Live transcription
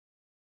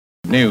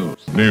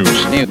News. New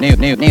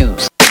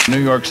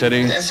York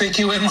City. The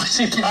FAQ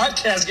NYC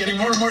podcast getting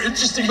more and more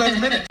interesting by the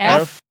minute.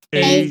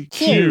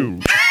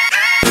 FAQ.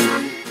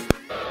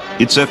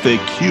 It's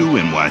FAQ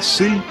NYC,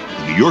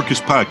 the New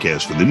Yorkers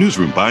podcast for the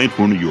newsroom by and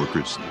for New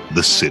Yorkers,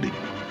 The City.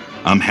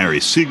 I'm Harry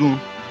Siegel,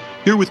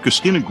 here with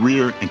Christina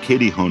Greer and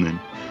Katie Honan,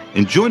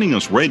 and joining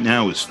us right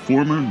now is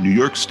former New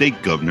York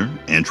State Governor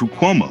Andrew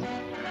Cuomo,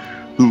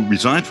 who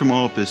resigned from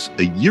office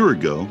a year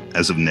ago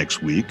as of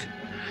next week,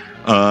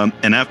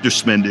 and after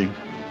spending,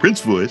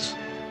 Prince voice,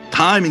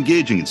 time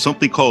engaging in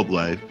something called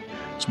life,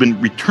 has been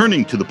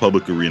returning to the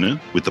public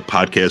arena with a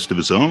podcast of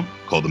his own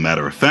called The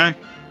Matter of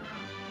Fact,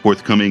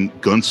 forthcoming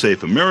Gun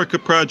Safe America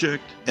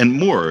project, and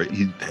more.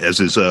 He has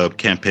his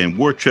campaign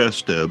war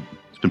chest, has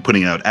been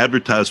putting out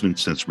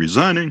advertisements since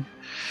resigning.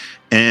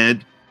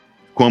 And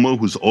Cuomo,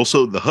 who's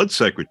also the HUD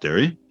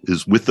secretary,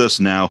 is with us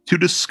now to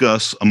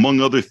discuss,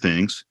 among other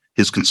things,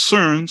 his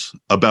concerns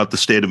about the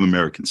state of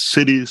American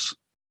cities.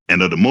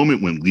 And at a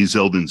moment when Lee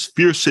Zeldin's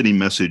Fear City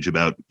message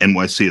about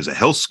NYC as a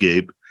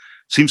hellscape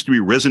seems to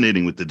be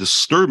resonating with a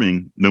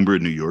disturbing number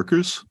of New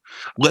Yorkers.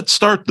 Let's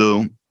start,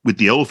 though, with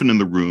the elephant in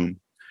the room.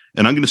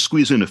 And I'm going to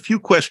squeeze in a few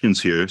questions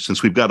here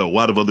since we've got a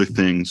lot of other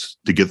things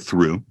to get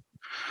through.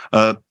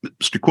 Mr.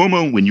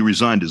 Cuomo, when you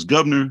resigned as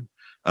governor,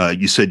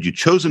 you said you'd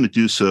chosen to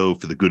do so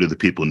for the good of the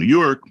people in New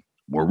York.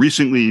 More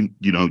recently,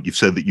 you've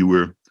said that you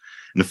were,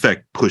 in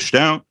effect, pushed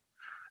out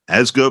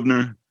as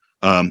governor,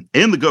 and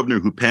the governor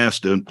who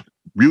passed a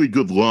really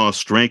good law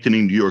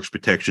strengthening New York's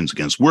protections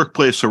against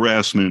workplace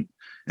harassment.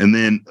 And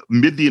then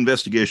amid the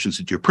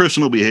investigations into your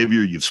personal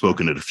behavior, you've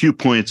spoken at a few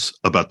points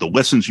about the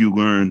lessons you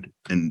learned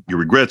and your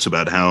regrets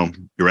about how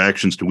your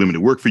actions to women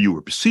who work for you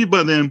were perceived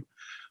by them.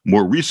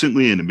 More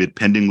recently, and amid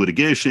pending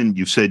litigation,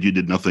 you've said you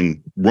did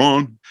nothing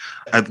wrong.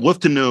 I'd love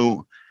to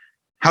know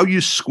how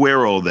you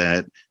square all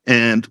that.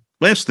 And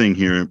last thing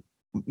here,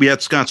 we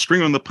had Scott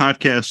Stringer on the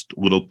podcast a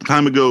little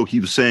time ago. He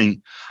was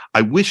saying,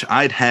 I wish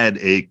I'd had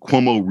a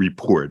Cuomo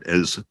report,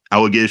 as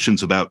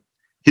allegations about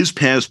his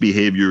past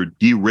behavior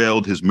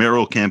derailed his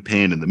mayoral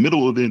campaign in the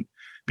middle of it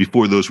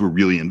before those were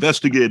really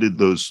investigated.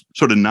 Those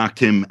sort of knocked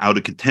him out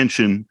of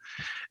contention.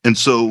 And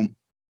so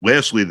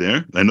lastly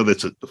there, I know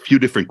that's a few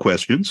different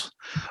questions.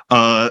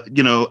 I'd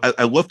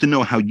love to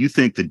know how you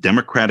think the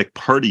Democratic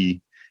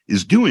Party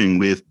is doing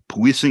with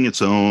policing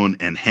its own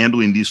and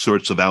handling these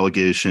sorts of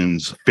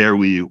allegations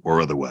fairly or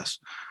otherwise.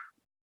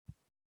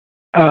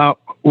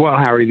 Well,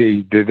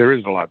 Harry, there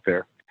is a lot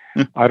there.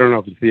 I don't know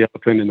if it's the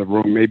elephant in the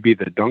room, maybe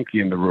the donkey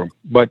in the room,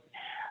 but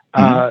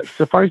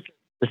suffice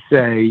to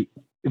say,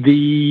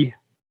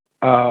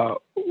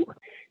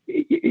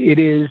 it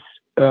is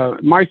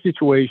my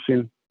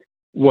situation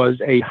was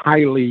a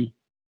highly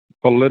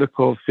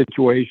political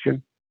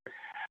situation,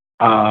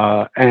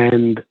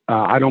 and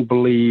I don't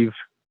believe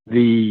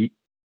the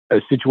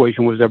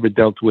situation was ever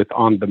dealt with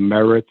on the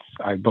merits.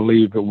 I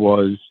believe it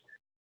was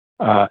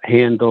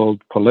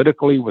handled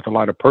politically with a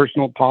lot of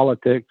personal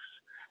politics,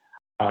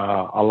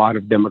 a lot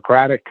of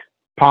democratic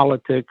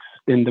politics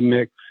in the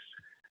mix.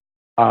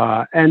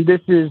 And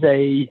this is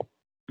a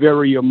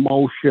very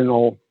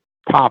emotional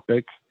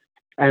topic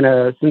and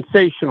a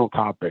sensational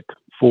topic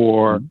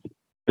for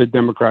the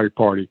Democratic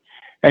Party.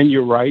 And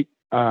you're right,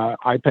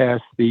 I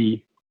passed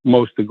the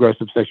most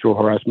aggressive sexual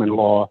harassment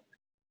law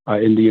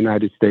in the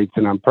United States,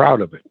 and I'm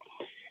proud of it.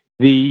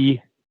 The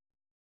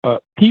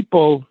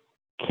people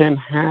can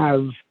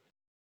have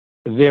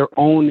their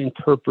own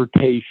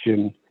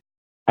interpretation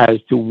as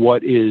to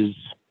what is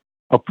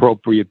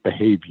appropriate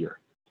behavior.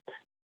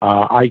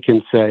 I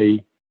can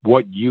say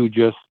what you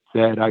just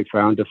said I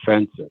found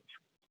offensive,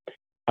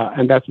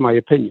 and that's my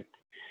opinion.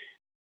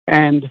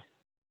 And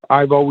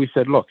I've always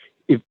said, look,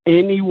 if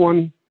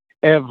anyone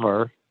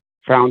ever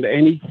found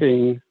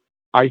anything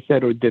I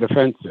said or did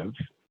offensive,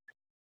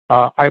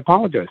 I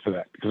apologize for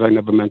that because I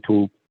never meant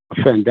to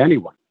offend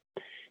anyone.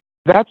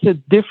 That's a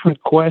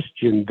different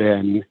question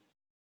than,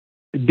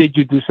 did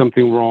you do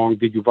something wrong?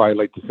 Did you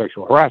violate the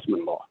sexual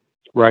harassment law?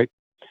 Right?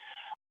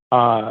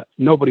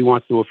 Nobody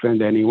wants to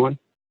offend anyone.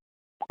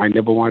 I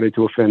never wanted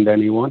to offend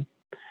anyone.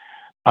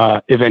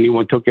 If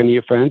anyone took any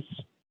offense,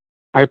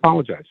 I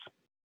apologize.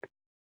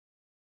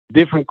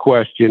 Different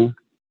question.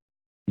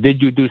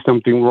 Did you do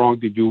something wrong?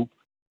 Did you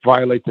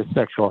violate the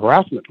sexual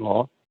harassment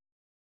law?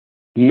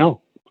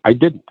 No, I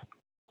didn't.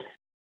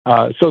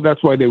 So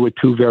that's why they were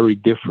two very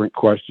different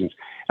questions.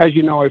 As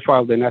you know, I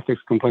filed an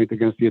ethics complaint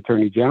against the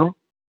Attorney General.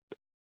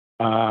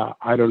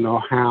 I don't know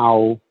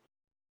how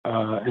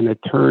an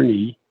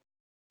attorney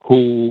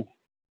who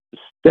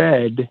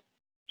said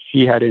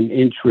she had an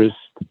interest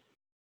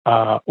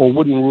or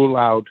wouldn't rule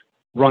out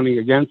running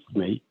against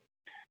me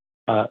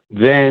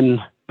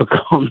then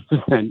becomes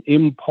an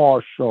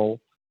impartial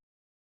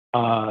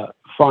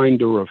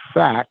finder of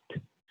fact.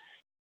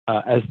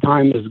 As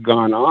time has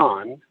gone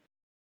on,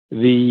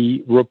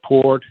 the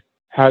report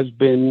has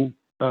been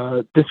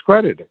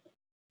discredited.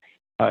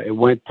 It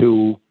went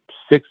to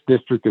 6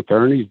 district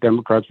attorneys,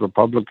 Democrats,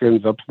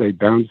 Republicans, upstate,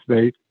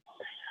 downstate,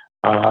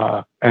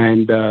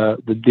 and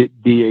the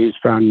DAs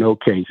found no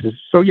cases.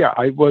 So yeah,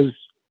 I was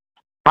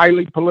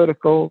highly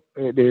political.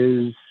 It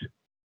is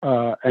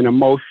an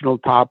emotional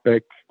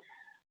topic.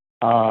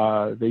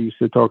 They used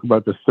to talk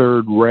about the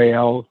third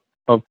rail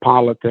of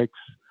politics.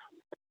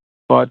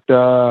 But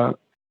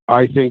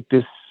I think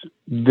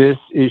this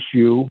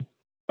issue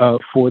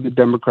for the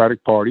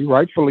Democratic Party,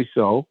 rightfully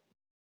so,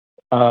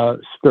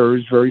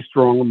 stirs very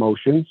strong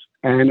emotions,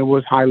 and it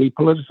was highly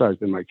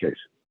politicized in my case.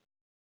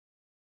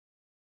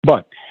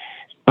 But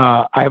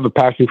I have a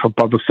passion for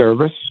public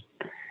service,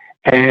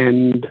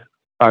 and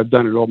I've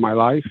done it all my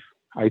life.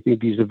 I think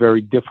these are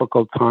very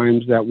difficult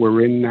times that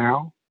we're in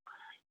now,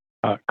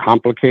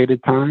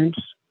 complicated times.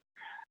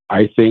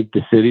 I think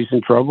the city's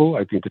in trouble.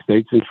 I think the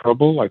state's in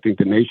trouble. I think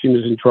the nation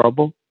is in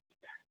trouble.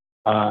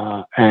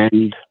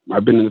 And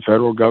I've been in the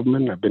federal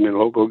government. I've been in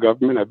local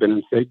government. I've been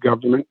in state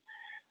government.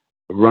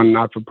 I've run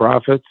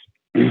not-for-profits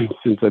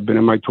since I've been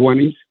in my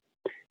 20s.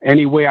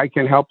 Any way I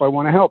can help, I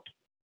want to help.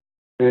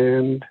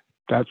 And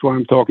that's why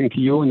I'm talking to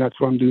you, and that's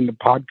why I'm doing the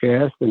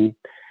podcast, and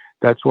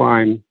that's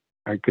why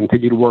I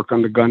continue to work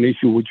on the gun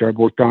issue, which I've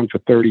worked on for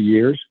 30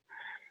 years.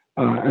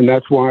 And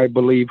that's why I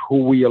believe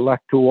who we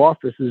elect to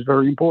office is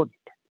very important.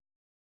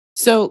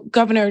 So,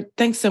 Governor,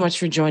 thanks so much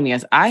for joining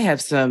us. I have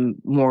some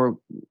more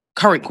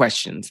current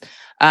questions.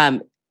 Where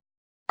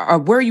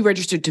are you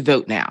registered to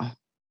vote now?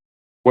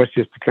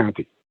 Westchester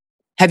County.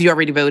 Have you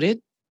already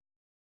voted?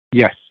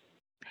 Yes.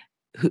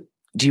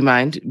 Do you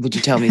mind? Would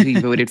you tell me who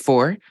you voted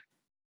for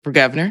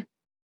governor?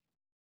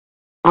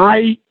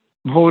 I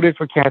voted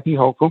for Kathy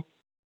Hochul.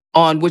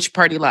 On which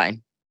party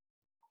line?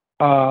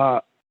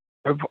 On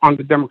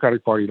the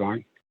Democratic Party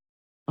line.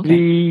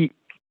 Okay.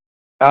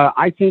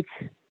 I think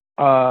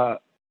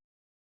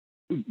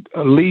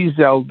Lee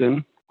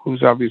Zeldin,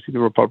 who's obviously the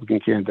Republican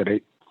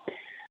candidate,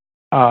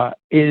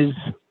 is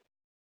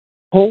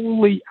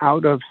wholly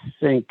out of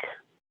sync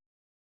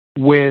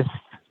with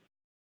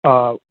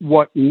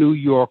what New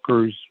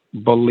Yorkers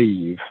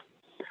believe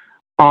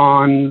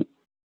on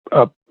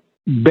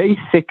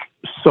basic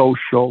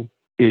social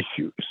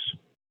issues.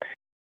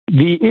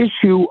 The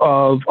issue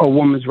of a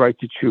woman's right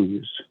to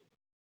choose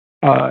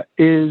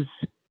is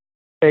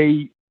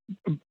a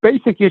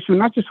basic issue,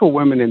 not just for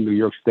women in New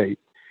York State,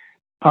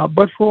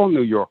 but for all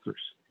New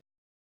Yorkers.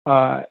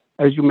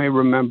 As you may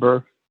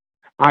remember,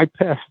 I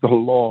passed a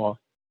law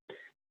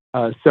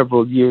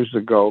several years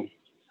ago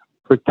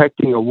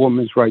protecting a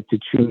woman's right to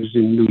choose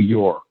in New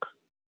York.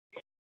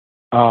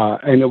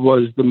 And it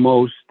was the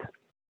most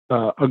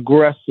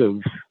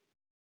aggressive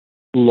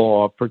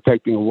law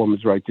protecting a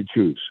woman's right to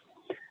choose.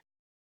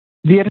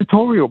 The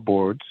editorial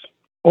boards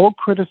all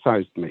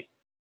criticized me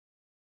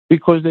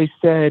because they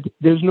said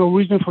there's no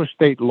reason for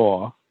state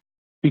law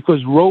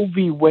because Roe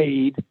v.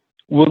 Wade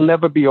will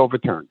never be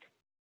overturned.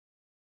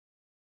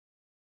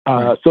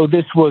 So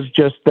this was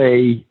just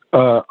a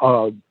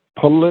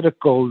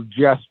political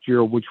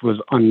gesture which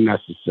was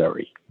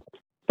unnecessary.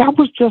 That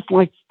was just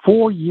like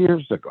 4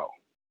 years ago.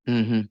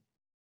 Mm-hmm.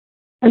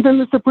 And then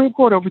the Supreme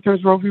Court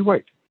overturns Roe v.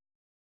 Wade.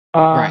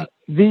 Right.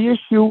 The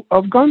issue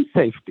of gun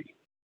safety,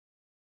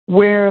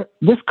 where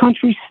this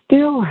country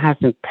still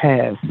hasn't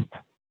passed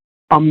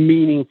a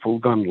meaningful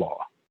gun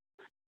law.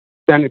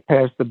 Senate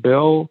passed the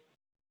bill.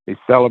 They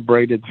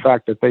celebrated the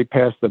fact that they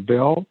passed the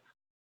bill.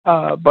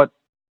 But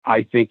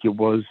I think it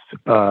was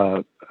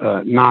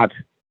not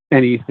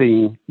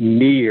anything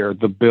near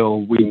the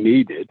bill we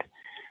needed.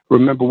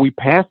 Remember, we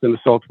passed an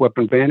assault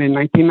weapon ban in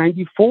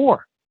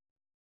 1994.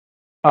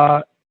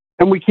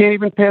 And we can't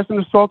even pass an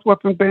assault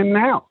weapon ban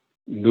now.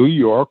 New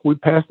York, we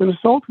passed an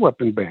assault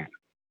weapon ban.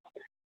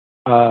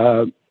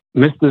 Mr.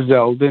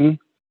 Zeldin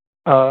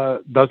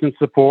doesn't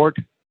support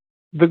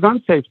the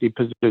gun safety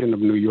position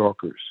of New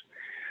Yorkers.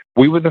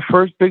 We were the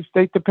first big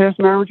state to pass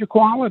marriage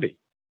equality.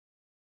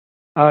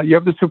 You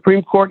have the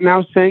Supreme Court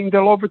now saying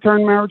they'll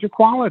overturn marriage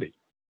equality.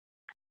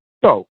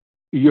 So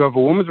you have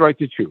a woman's right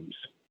to choose.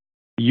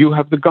 You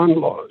have the gun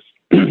laws.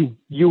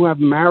 You have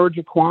marriage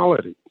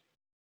equality.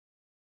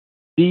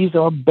 These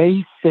are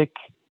basic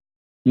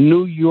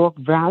New York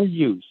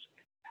values.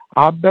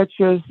 I'll bet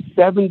you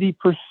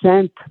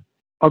 70%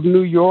 of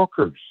New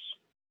Yorkers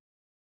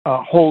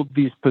hold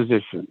these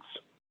positions.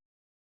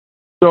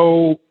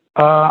 So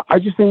I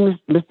just think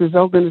Mr.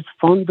 Zeldin is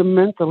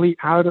fundamentally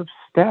out of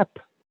step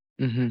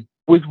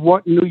with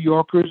what New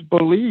Yorkers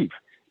believe,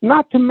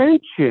 not to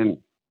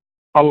mention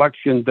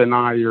election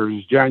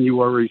deniers,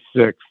 January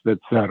 6th,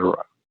 etc.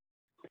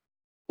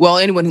 Well,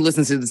 anyone who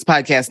listens to this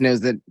podcast knows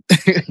that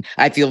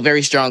I feel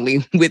very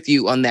strongly with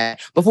you on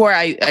that. Before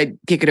I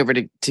kick it over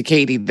to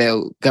Katie,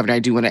 though, Governor, I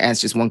do want to ask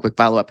just one quick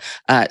follow-up.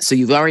 So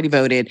you've already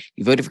voted.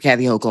 You voted for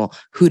Kathy Hochul.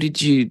 Who did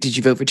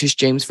you vote for Tish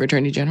James for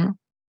Attorney General?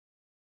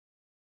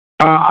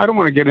 I don't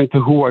want to get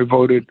into who I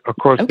voted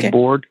across the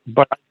board,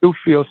 but I do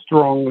feel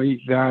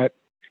strongly that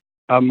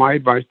my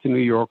advice to New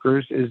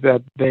Yorkers is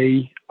that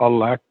they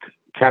elect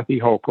Kathy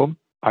Hochul.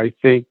 I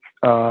think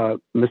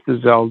Mr.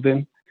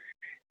 Zeldin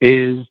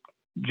is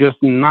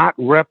just not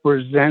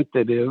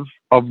representative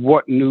of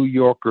what New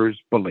Yorkers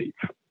believe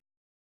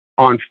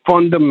on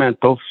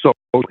fundamental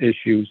social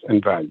issues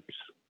and values.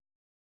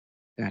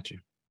 Gotcha.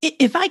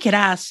 If I could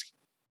ask,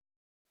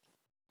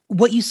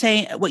 what you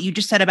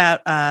just said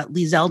about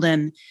Lee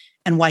Zeldin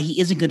and why he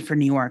isn't good for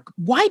New York.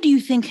 Why do you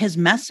think his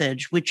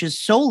message, which is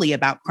solely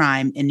about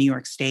crime in New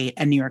York State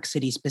and New York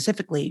City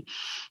specifically,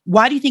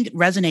 why do you think it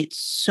resonates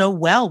so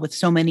well with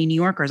so many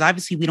New Yorkers?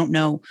 Obviously, we don't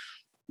know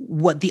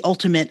what the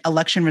ultimate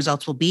election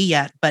results will be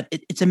yet, but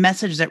it's a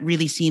message that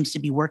really seems to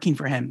be working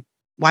for him.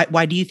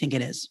 Why do you think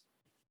it is?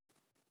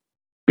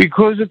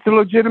 Because it's a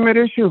legitimate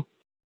issue.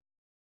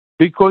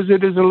 Because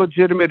it is a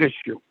legitimate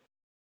issue.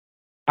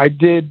 I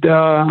did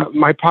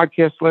my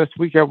podcast last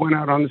week. I went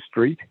out on the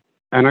street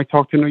and I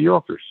talked to New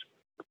Yorkers.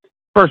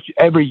 First,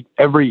 every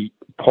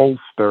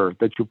pollster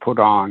that you put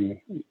on,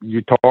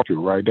 you talk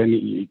to, right?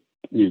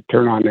 You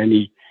turn on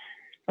any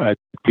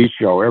TV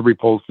show, every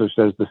pollster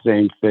says the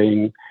same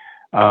thing.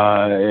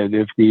 And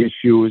if the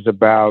issue is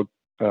about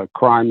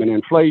crime and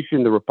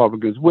inflation, the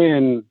Republicans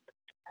win.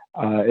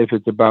 If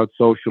it's about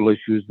social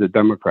issues, the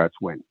Democrats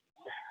win.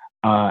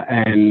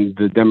 And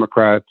the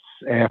Democrats,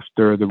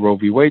 after the Roe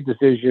v. Wade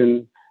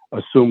decision,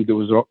 assumed it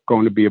was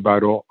going to be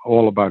about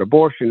all about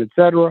abortion, et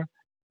cetera.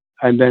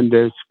 And then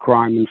this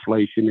crime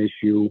inflation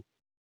issue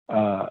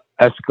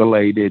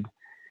escalated,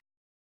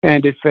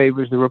 and it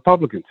favors the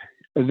Republicans.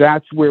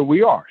 That's where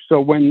we are. So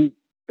when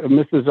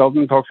Mr.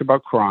 Zeldin talks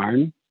about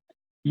crime,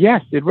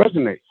 yes, it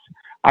resonates.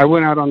 I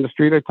went out on the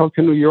street. I talked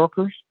to New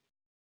Yorkers.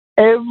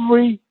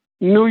 Every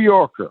New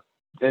Yorker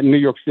in New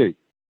York City,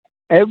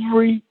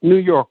 every New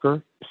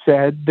Yorker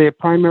said their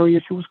primary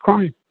issue was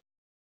crime.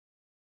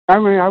 I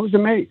mean, I was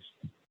amazed.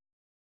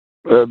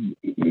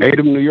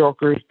 Native New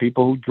Yorkers,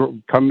 people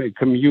who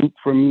commute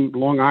from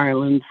Long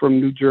Island, from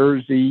New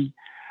Jersey,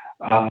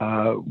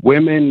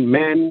 women,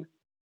 men,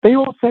 they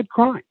all said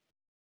crime.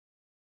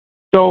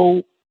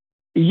 So,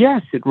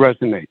 yes, it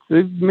resonates.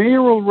 The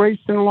mayoral race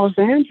in Los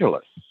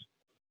Angeles,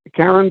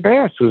 Karen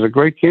Bass was a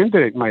great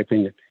candidate, in my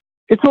opinion.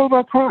 It's all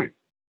about crime.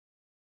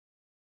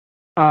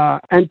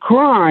 And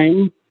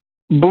crime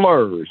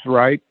blurs,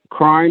 right?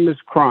 Crime is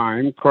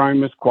crime.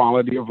 Crime is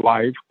quality of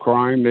life.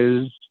 Crime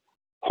is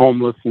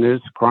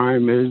homelessness.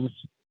 Crime is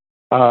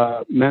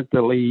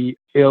mentally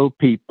ill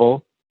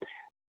people.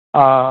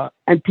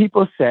 And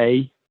people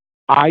say,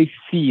 I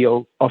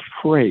feel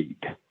afraid.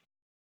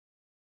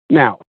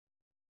 Now,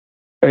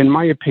 in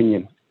my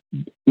opinion,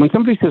 when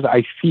somebody says,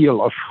 I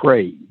feel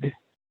afraid,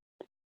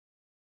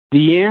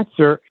 the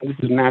answer, this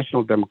is a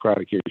national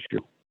Democratic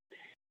issue,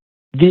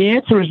 the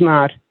answer is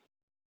not,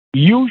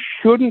 you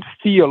shouldn't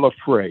feel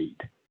afraid.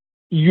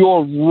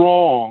 You're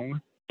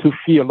wrong to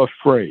feel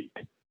afraid.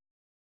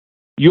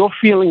 Your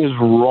feeling is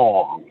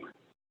wrong.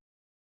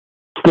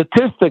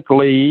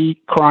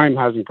 Statistically, crime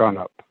hasn't gone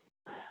up.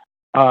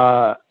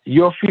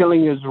 Your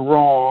feeling is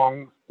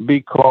wrong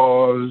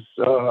because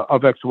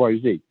of X, Y,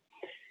 Z.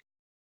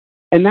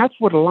 And that's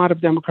what a lot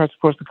of Democrats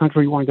across the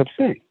country wind up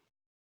saying.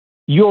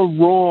 You're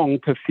wrong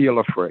to feel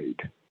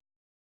afraid.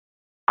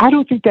 I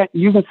don't think that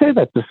you can say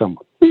that to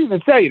someone. You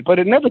can say it, but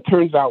it never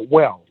turns out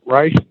well,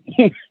 right?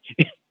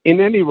 In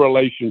any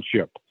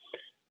relationship,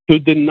 to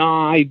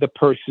deny the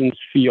person's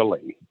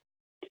feeling.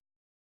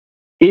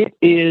 It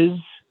is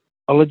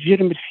a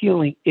legitimate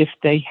feeling if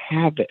they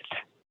have it.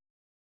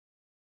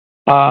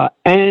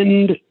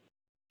 And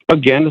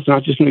again, it's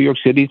not just New York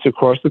City, it's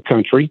across the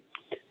country.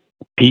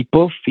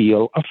 People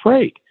feel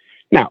afraid.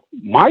 Now,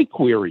 my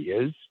query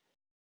is,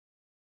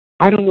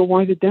 I don't know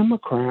why the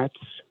Democrats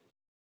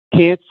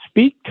can't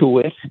speak to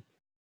it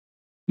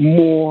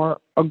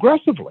more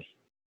aggressively.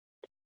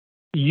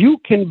 You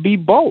can be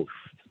both.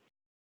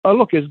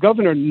 Look, as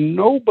governor,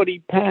 nobody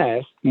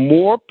passed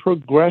more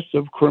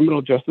progressive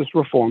criminal justice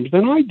reforms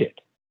than I did.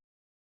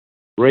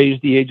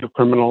 Raised the age of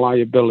criminal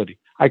liability.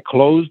 I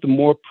closed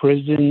more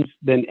prisons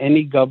than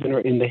any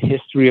governor in the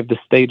history of the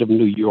state of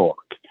New York.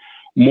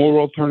 More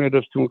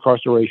alternatives to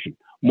incarceration.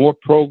 More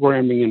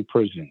programming in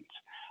prisons.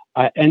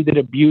 I ended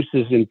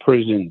abuses in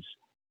prisons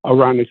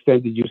around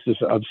extended uses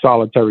of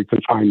solitary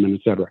confinement,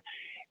 etc.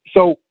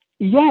 So,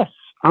 yes,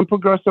 I'm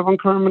progressive on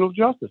criminal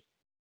justice.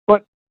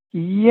 But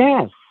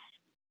yes,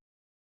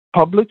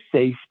 public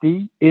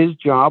safety is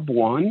job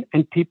one,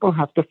 and people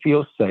have to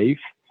feel safe.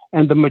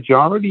 And the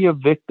majority of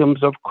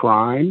victims of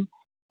crime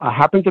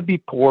happen to be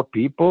poor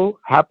people,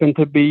 happen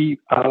to be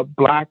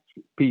Black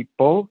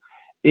people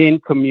in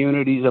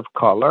communities of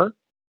color.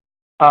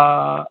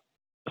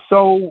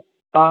 So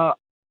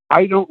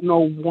I don't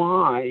know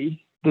why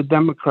the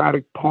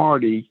Democratic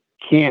Party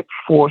can't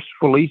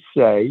forcefully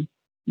say,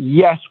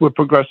 yes, we're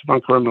progressive on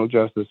criminal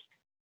justice.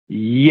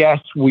 Yes,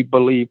 we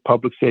believe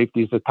public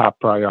safety is a top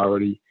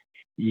priority.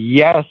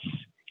 Yes,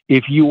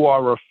 if you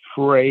are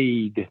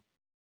afraid,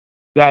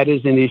 that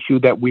is an issue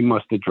that we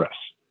must address.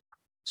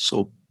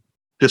 So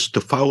just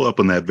to follow up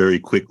on that very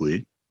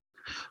quickly,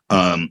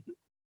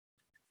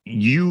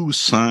 you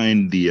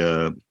signed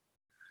the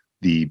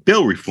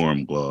bail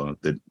reform law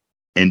that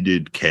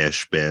ended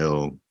cash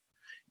bail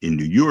in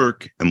New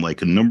York, and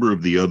like a number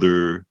of the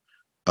other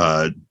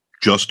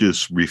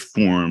justice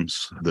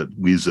reforms that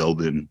Lee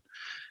Zeldin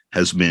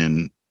has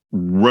been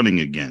running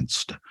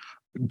against.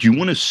 Do you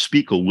want to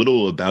speak a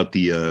little about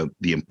the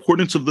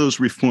importance of those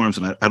reforms?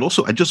 And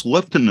I'd just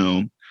love to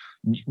know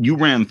You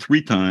ran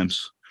 3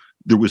 times.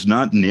 There was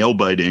not nail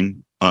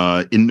biting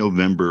in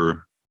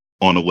November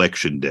on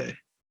election day,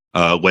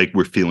 like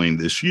we're feeling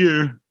this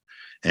year.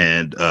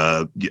 And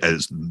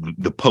as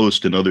the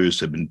Post and others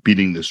have been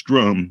beating this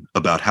drum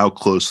about how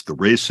close the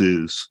race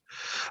is,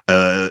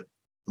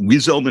 Lee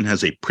Zeldin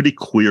has a pretty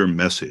clear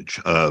message.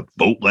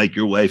 Vote like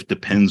your life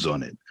depends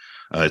on it.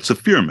 It's a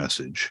fear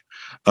message.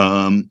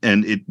 And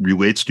it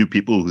relates to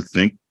people who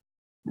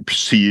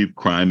perceive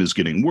crime is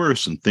getting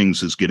worse and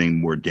things is getting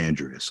more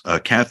dangerous.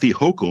 Kathy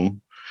Hochul,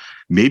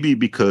 maybe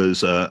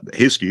because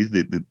Heastie,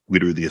 the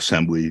leader of the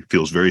assembly,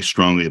 feels very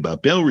strongly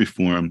about bail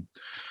reform,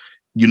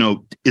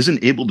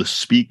 isn't able to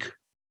speak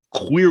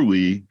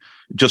clearly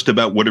just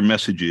about what her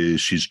message is.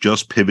 She's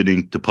just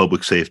pivoting to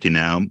public safety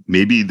now.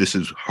 Maybe this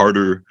is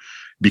harder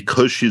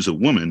because she's a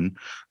woman,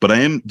 but I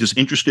am just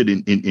interested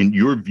in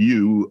your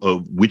view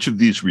of which of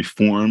these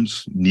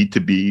reforms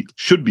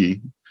should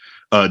be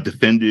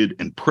defended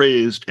and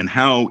praised, and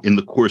how, in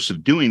the course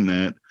of doing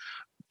that,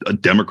 a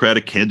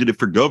Democratic candidate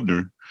for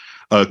governor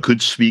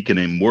could speak in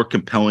a more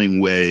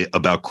compelling way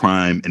about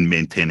crime and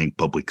maintaining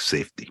public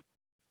safety.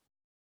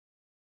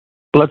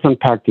 Let's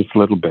unpack this a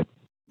little bit,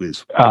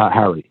 Please.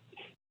 Harry.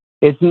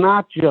 It's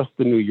not just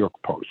the New York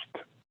Post,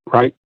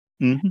 right?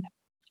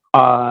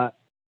 Mm-hmm.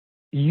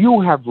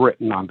 You have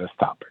written on this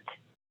topic.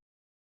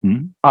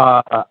 Mm-hmm.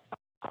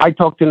 I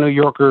talked to New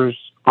Yorkers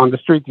on the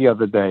street the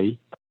other day.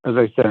 As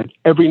I said,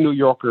 every New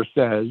Yorker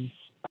says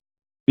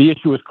the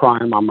issue is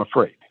crime, I'm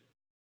afraid.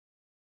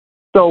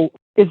 So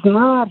let's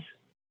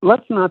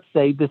not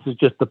say this is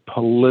just a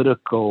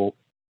political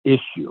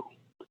issue.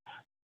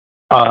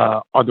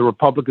 Are the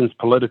Republicans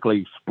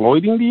politically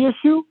exploiting the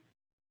issue?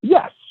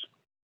 Yes.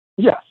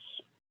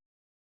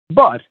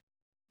 But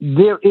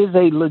there is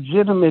a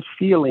legitimate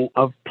feeling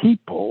of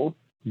people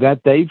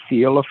that they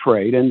feel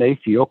afraid and they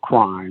feel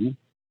crime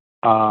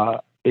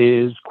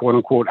is, quote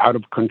unquote, out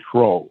of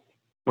control,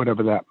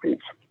 whatever that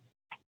means.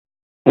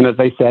 And as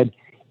I said,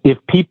 if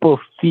people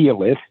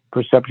feel it,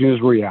 perception is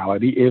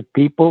reality. If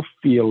people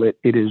feel it,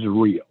 it is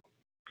real.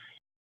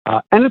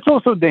 And it's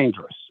also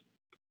dangerous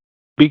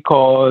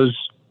because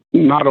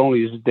not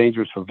only is it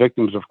dangerous for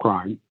victims of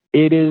crime,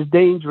 it is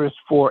dangerous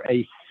for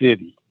a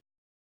city,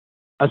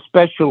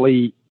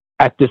 especially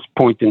at this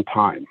point in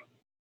time,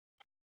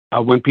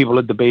 when people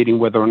are debating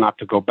whether or not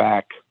to go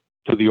back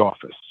to the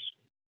office,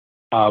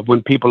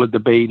 when people are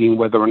debating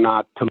whether or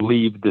not to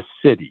leave the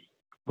city,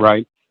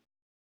 right?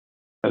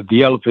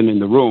 The elephant in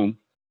the room,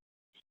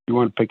 you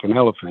want to pick an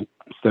elephant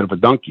instead of a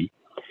donkey.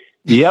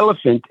 The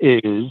elephant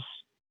is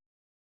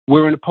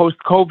we're in a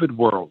post-COVID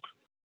world.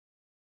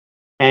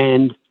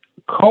 And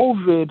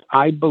COVID,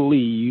 I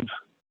believe,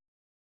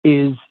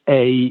 is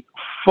a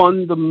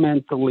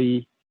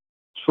fundamentally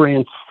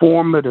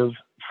transformative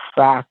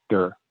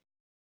factor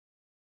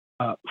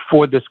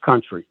for this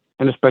country,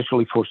 and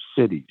especially for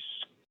cities.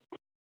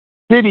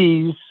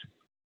 Cities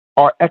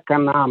are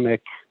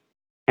economic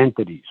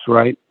entities,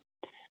 right?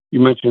 You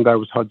mentioned I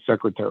was HUD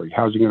Secretary,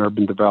 Housing and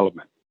Urban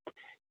Development.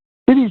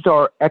 Cities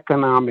are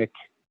economic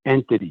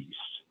entities.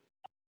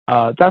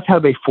 That's how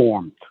they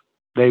formed.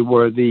 They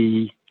were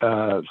the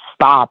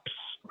stops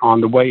on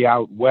the way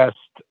out west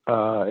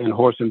in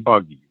horse and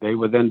buggy. They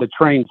were then the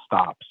train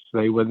stops.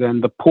 They were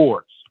then the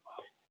ports.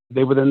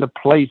 They were then the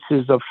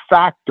places of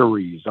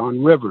factories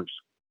on rivers.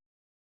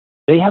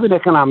 They have an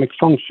economic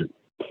function.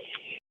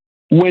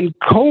 When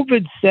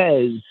COVID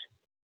says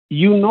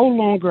you no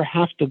longer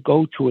have to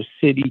go to a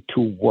city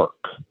to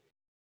work,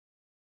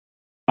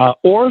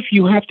 or if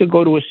you have to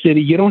go to a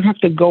city, you don't have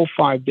to go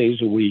 5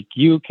 days a week.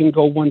 You can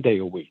go 1 day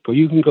a week, or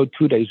you can go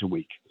 2 days a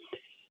week.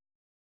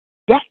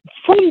 That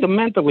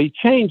fundamentally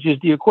changes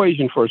the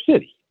equation for a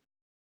city.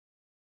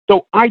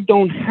 So I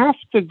don't have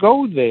to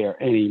go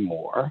there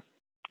anymore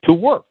to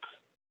work.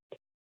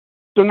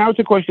 So now it's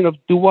a question of,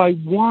 do I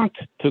want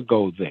to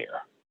go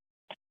there?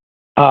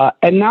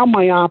 And now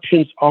my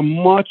options are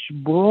much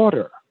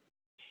broader.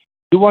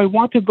 Do I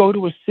want to go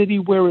to a city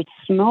where it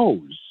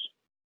snows?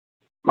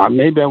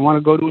 Maybe I want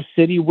to go to a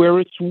city where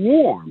it's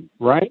warm,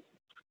 right?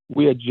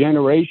 We had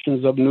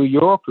generations of New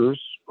Yorkers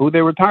who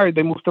they retired,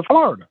 they moved to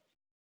Florida.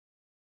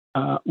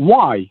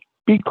 Why?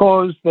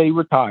 Because they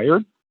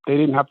retired. They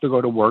didn't have to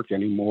go to work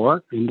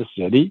anymore in the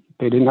city.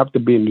 They didn't have to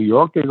be in New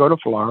York. They go to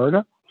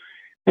Florida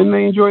and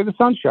they enjoy the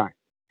sunshine.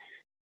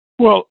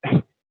 Well,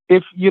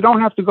 if you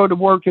don't have to go to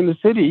work in the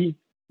city,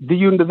 do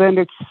you then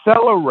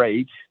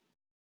accelerate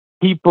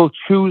people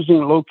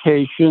choosing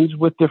locations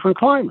with different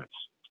climates?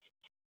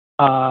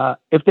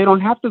 If they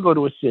don't have to go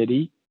to a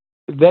city,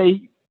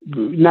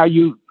 now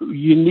you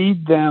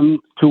need them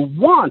to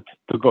want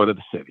to go to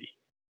the city.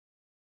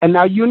 And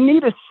now you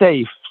need a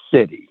safe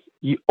city,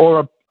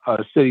 or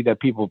a city that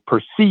people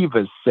perceive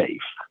as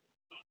safe.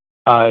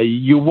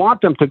 You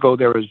want them to go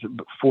there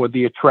for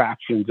the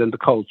attractions and the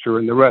culture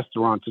and the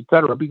restaurants, et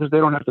cetera, because they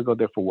don't have to go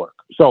there for work.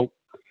 So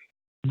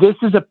this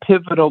is a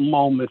pivotal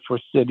moment for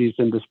cities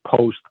in this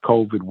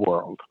post-COVID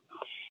world.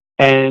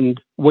 And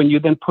when you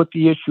then put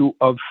the issue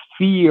of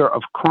fear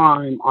of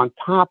crime on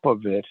top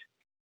of it,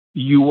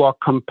 you are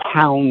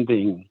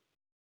compounding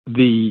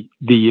the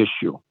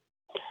issue.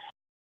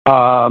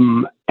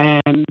 And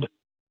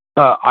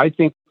I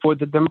think for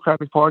the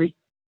Democratic Party,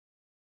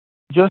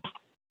 just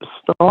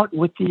start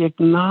with the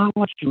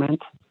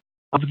acknowledgement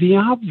of the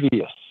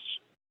obvious.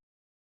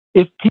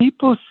 If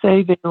people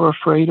say they are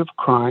afraid of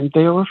crime,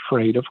 they are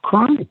afraid of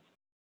crime.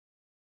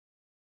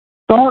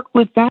 Start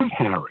with that,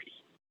 Harry.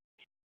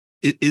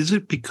 Is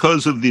it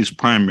because of these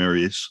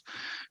primaries?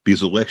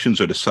 Because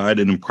elections are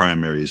decided in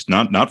primaries,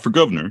 not for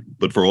governor,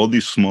 but for all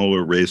these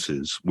smaller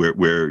races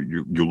where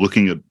you're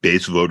looking at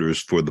base voters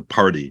for the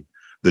party,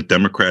 that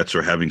Democrats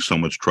are having so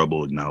much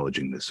trouble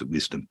acknowledging this, at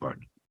least in part?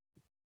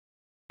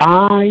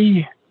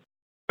 I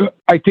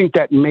think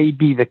that may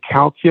be the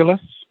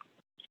calculus.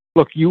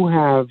 Look, you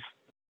have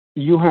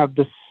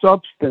the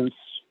substance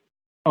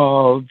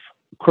of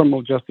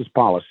criminal justice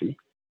policy,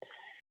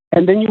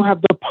 and then you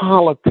have the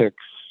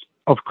politics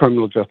of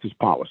criminal justice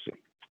policy.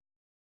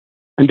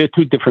 And they're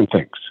two different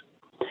things.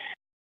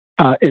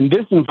 In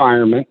this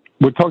environment,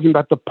 we're talking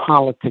about the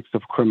politics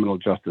of criminal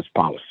justice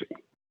policy.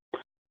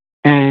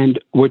 And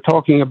we're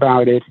talking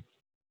about it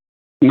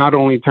not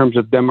only in terms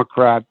of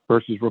Democrat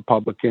versus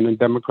Republican and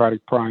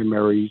Democratic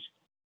primaries,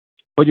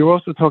 but you're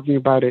also talking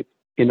about it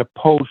in a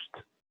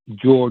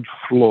post-George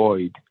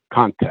Floyd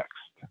context.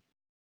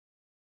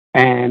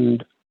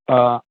 And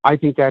I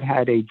think that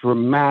had a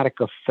dramatic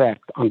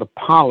effect on the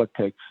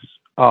politics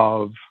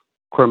of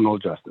criminal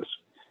justice.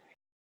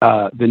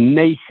 The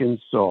nation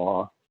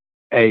saw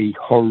a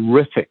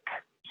horrific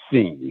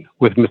scene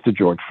with Mr.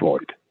 George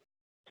Floyd.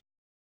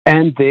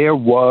 And there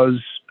was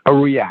a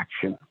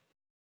reaction.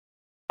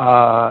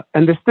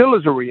 And there still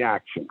is a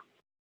reaction.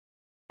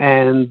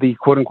 And the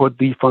quote-unquote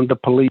defund the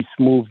police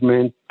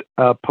movement,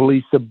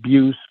 police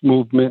abuse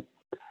movement,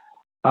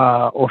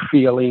 or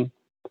feeling,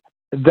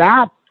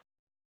 that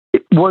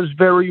was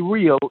very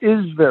real,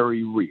 is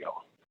very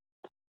real.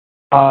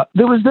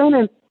 There was then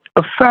an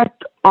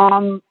effect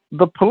on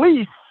the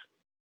police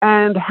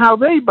and how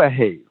they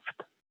behaved.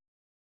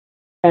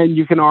 And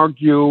you can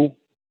argue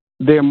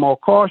they're more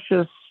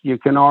cautious. You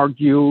can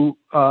argue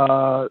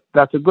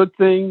that's a good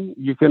thing.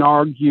 You can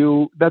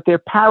argue that they're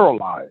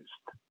paralyzed.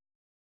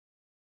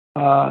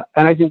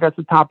 And I think that's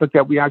a topic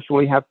that we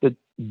actually have to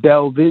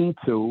delve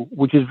into,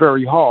 which is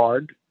very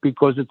hard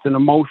because it's an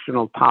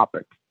emotional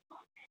topic.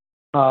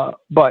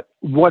 But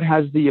what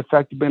has the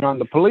effect been on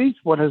the police?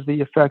 What has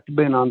the effect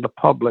been on the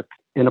public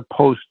in a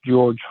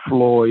post-George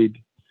Floyd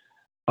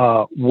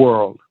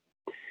world?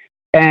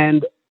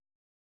 And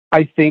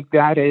I think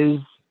that has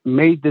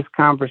made this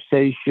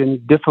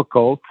conversation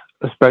difficult,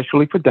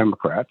 especially for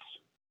Democrats.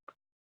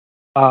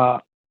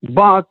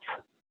 But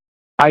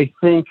I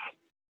think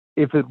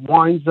if it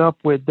winds up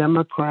where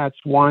Democrats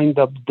wind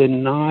up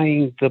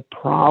denying the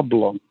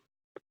problem,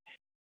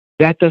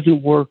 that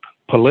doesn't work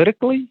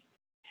politically,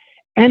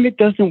 and it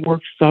doesn't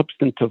work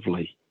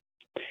substantively.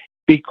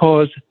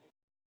 Because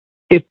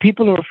if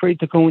people are afraid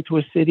to go into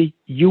a city,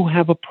 you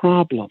have a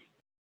problem.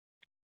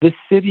 The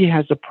city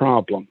has a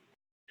problem.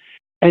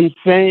 And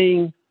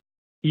saying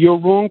you're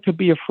wrong to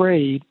be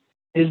afraid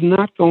is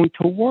not going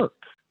to work.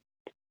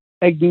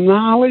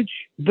 Acknowledge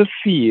the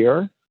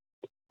fear,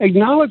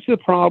 acknowledge the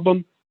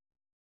problem,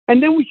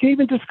 and then we can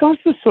even discuss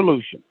the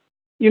solution.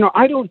 You know,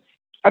 I don't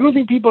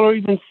think people are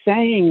even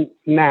saying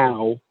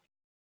now,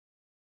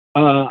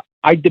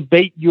 I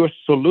debate your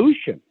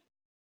solution.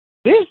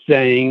 They're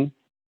saying,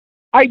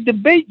 I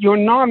debate your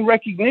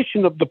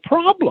non-recognition of the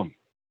problem.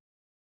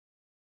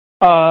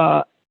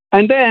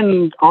 And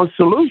then on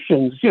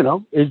solutions, you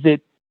know, is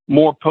it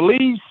more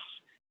police?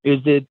 Is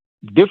it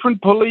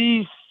different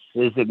police?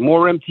 Is it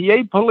more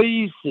MTA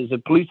police? Is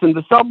it police in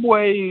the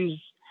subways?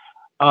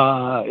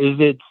 Is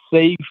it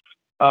safe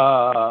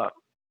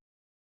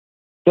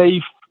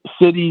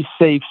cities,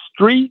 safe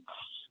streets?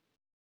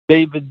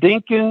 David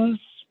Dinkins,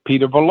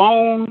 Peter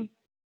Vallone,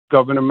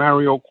 Governor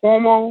Mario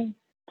Cuomo,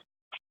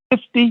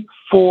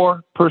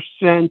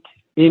 54%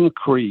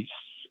 increase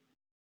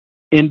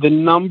in the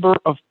number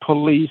of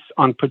police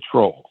on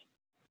patrol.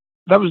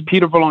 That was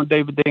Peter Vallone,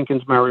 David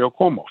Dinkins, Mario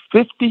Cuomo.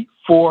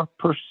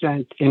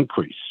 54%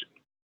 increase.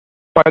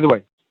 By the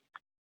way,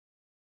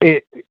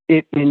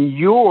 it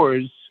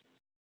inures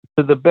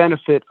to the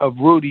benefit of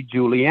Rudy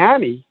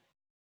Giuliani,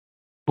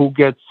 who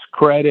gets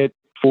credit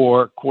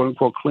for, quote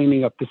unquote,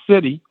 cleaning up the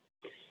city.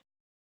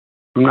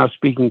 I'm not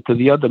speaking to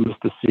the other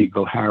Mr.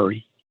 Siegel,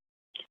 Harry.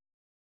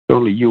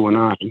 Only you and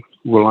I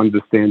will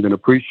understand and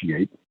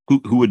appreciate.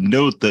 Who would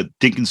note that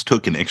Dinkins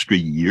took an extra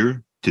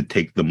year to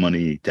take the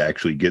money to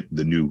actually get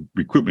the new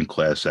recruitment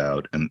class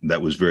out. And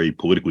that was very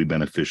politically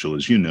beneficial,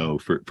 as you know,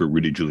 for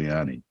Rudy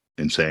Giuliani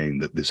in saying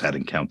that this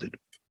hadn't counted.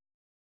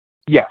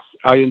 Yes,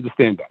 I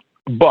understand that.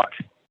 But,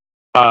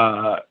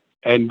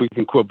 and we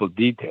can quibble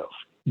details,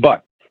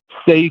 but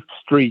safe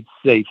streets,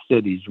 safe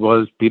cities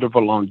was Peter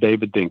Vallone,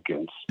 David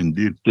Dinkins.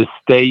 Indeed. The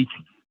state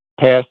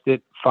passed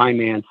it,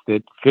 financed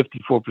it,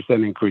 54%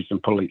 increase in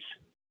police.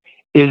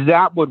 Is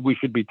that what we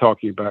should be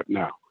talking about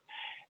now?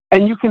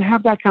 And you can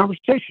have that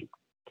conversation.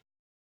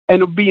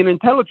 And it'll be an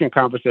intelligent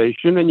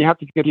conversation, and you have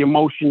to get the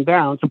emotion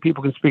down so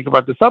people can speak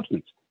about the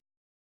substance.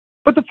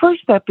 But the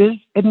first step is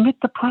admit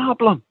the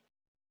problem.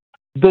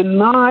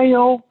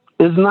 Denial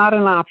is not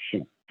an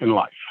option in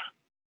life.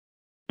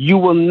 You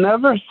will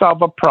never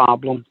solve a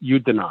problem you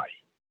deny.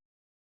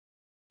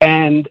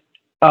 And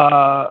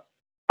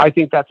I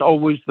think that's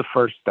always the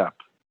first step.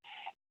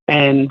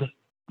 And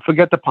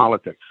forget the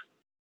politics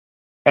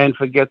and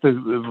forget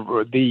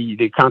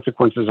the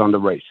consequences on the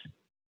race.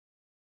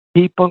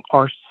 People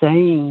are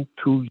saying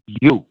to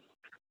you,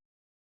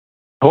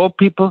 tall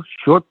people,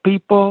 short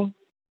people,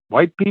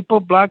 white people,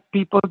 black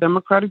people,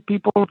 Democratic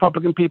people,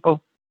 Republican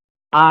people,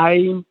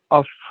 I'm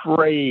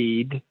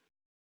afraid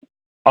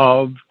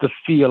of the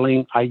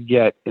feeling I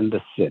get in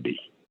the city.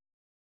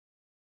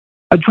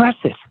 Address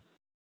it.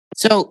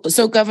 So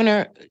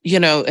Governor,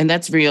 and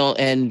that's real.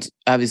 And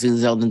obviously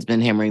Zeldin's been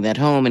hammering that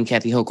home, and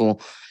Kathy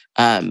Hochul,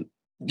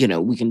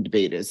 we can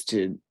debate as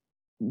to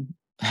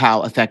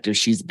how effective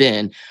she's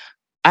been.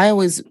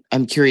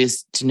 I'm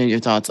curious to know your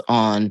thoughts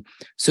on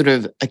sort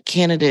of a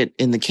candidate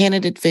in the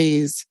candidate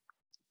phase,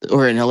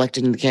 or an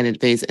elected in the candidate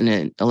phase, and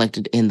an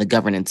elected in the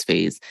governance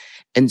phase.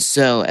 And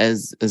so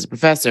as a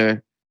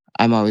professor,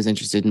 I'm always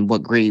interested in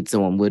what grade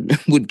someone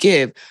would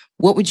give.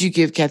 What would you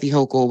give Kathy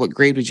Hochul? What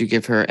grade would you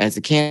give her as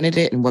a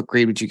candidate? And what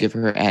grade would you give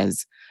her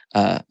as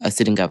a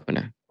sitting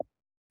governor?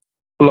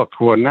 Look,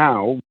 well,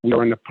 now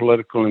we're in a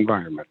political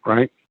environment,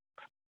 right?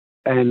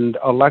 And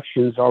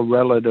elections are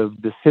relative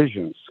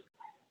decisions.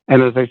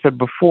 And as I said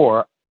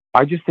before,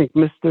 I just think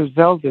Mr.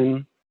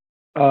 Zeldin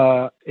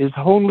is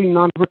wholly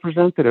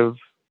non-representative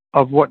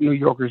of what New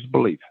Yorkers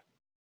believe.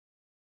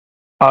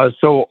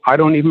 So I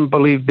don't even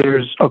believe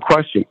there's a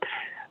question.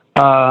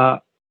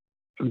 Governor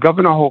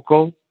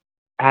Hochul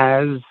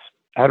has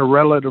had a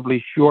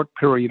relatively short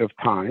period of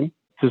time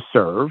to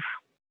serve.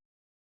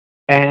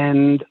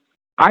 And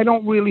I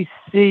don't really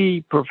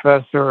see,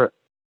 Professor,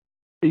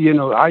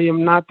 I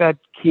am not that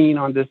keen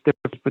on this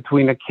difference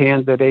between a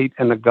candidate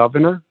and a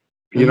governor.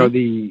 Mm-hmm.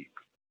 In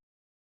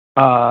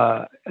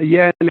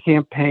the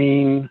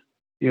campaign,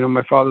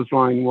 my father's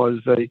line was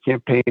a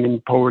campaign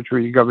in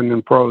poetry, govern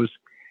in prose.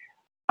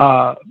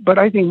 But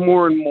I think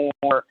more and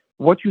more,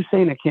 what you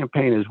say in a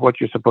campaign is what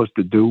you're supposed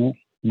to do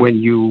when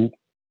you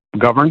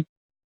govern.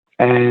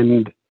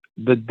 And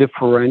the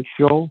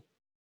differential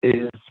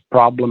is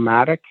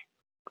problematic.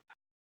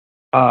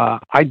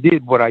 I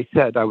did what I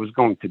said I was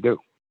going to do.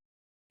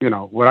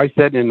 What I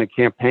said in the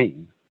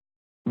campaign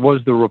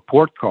was the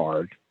report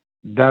card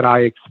that I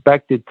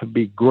expected to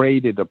be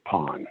graded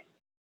upon.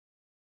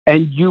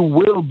 And you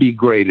will be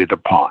graded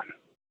upon.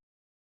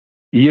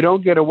 You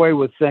don't get away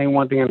with saying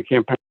one thing in a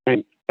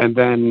campaign and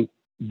then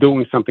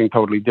doing something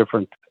totally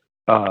different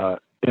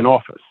in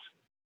office.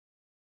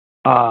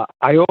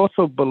 I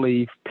also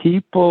believe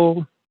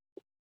people,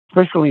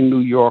 especially New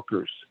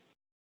Yorkers,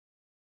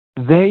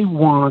 they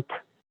want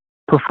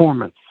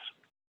performance.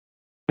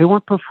 They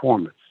want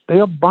performance. They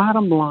are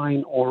bottom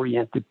line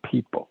oriented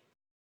people.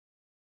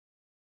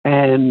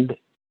 And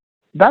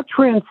that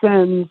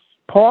transcends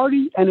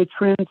party and it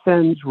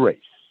transcends race.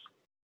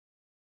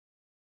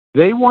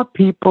 They want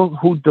people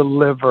who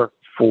deliver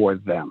for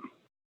them.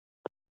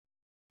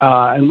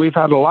 And we've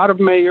had a lot of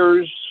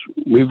mayors,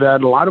 we've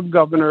had a lot of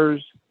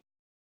governors.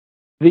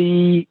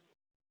 When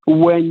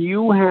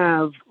you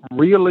have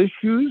real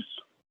issues,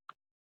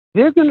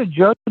 they're going to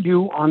judge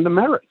you on the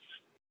merits.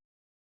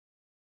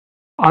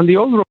 On the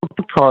old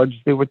report cards,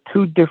 there were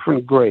two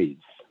different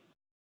grades.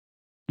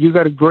 You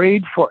got a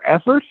grade for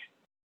effort,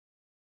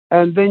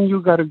 and then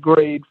you got a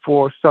grade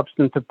for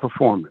substantive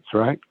performance,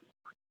 right?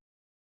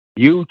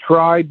 You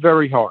tried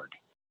very hard,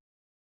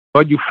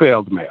 but you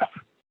failed math.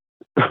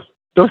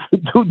 Those are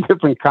two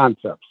different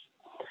concepts.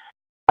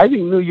 I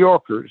think New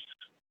Yorkers,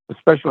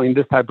 especially in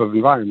this type of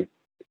environment,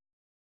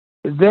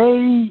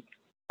 they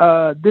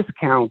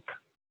discount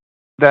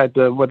that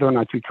whether or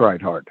not you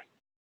tried hard.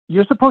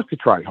 You're supposed to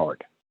try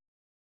hard.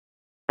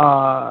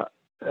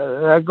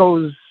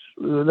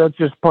 That's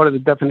just part of the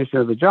definition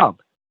of the job.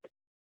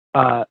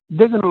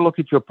 They're going to look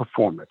at your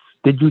performance.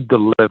 Did you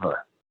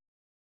deliver?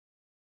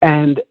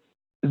 And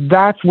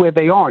that's where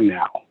they are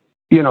now.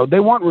 They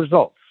want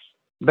results.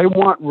 They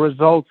want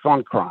results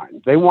on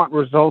crime. They want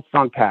results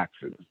on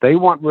taxes. They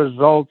want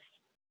results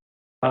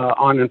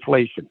on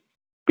inflation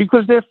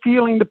because they're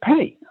feeling the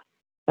pain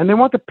and they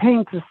want the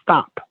pain to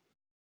stop.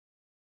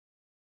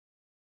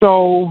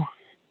 So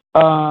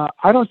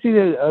I don't see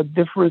a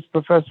difference,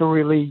 Professor,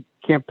 really,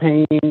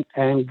 campaign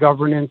and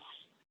governance.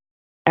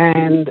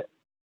 And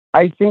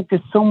I think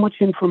there's so much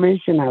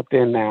information out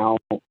there now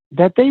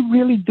that they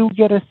really do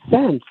get a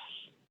sense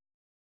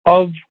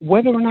of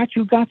whether or not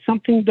you got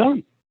something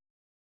done.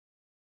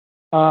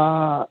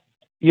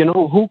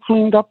 Who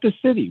cleaned up the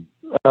city?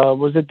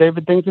 Was it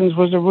David Dinkins?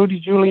 Was it Rudy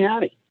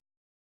Giuliani?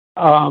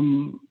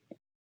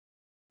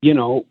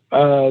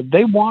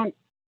 They want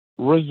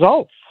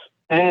results.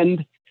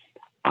 And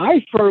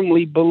I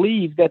firmly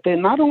believe that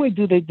not only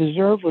do they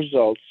deserve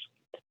results,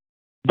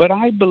 but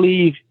I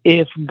believe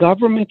if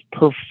government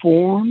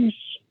performs,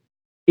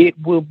 it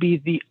will be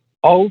the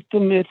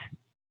ultimate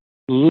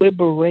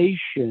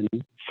liberation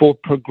for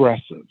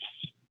progressives.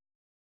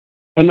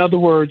 In other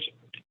words,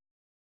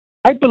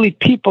 I believe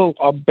people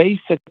are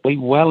basically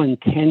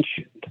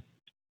well-intentioned.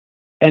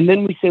 And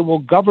then we say, well,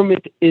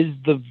 government is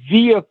the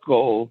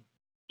vehicle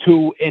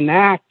to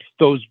enact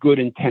those good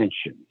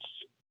intentions.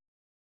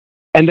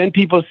 And then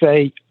people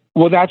say,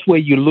 well, that's where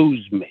you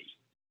lose me.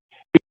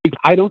 Because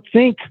I don't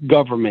think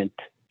government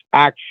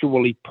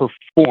actually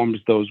performs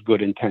those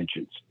good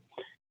intentions.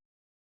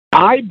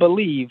 I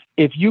believe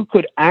if you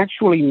could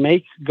actually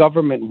make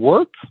government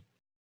work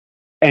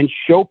and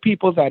show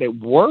people that it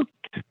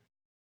worked,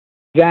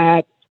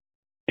 that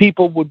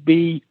people would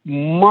be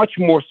much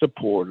more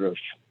supportive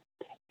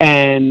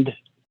and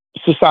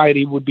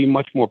society would be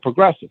much more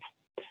progressive.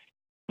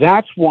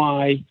 That's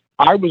why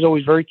I was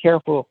always very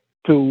careful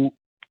to,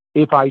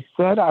 if I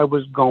said I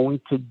was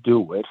going to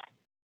do it,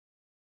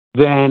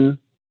 then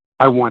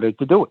I wanted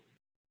to do it.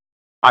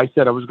 I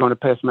said I was going to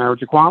pass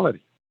marriage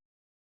equality.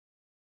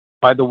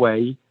 By the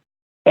way,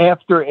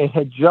 after it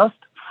had just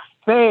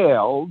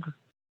failed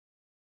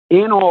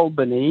in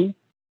Albany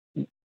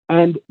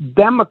and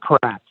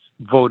Democrats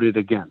voted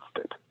against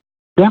it.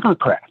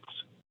 Democrats.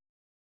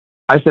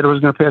 I said I was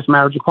going to pass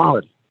marriage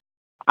equality.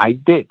 I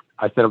did.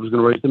 I said I was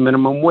going to raise the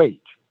minimum wage.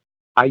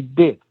 I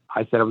did.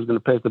 I said I was going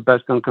to pass the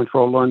best gun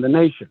control law in the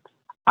nation.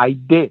 I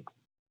did.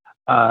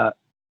 I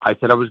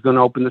said I was going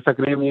to open the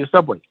Second Avenue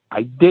subway.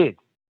 I did.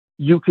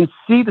 You can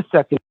see the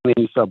Second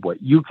Avenue subway.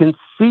 You can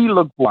see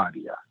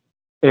LaGuardia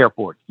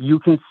Airport. You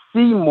can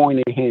see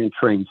Moynihan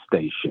train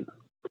station.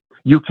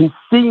 You can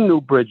see new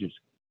bridges.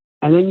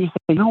 And then you say,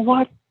 you know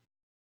what?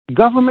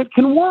 Government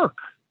can work.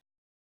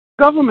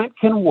 Government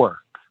can work.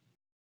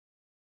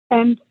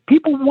 And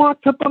people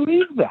want to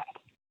believe that.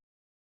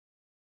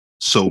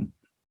 So,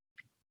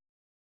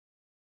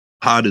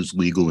 pot is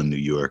legal in New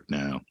York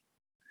now.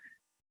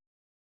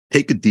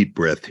 Take a deep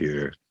breath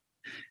here.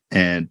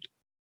 And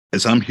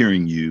as I'm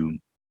hearing you,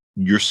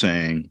 you're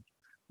saying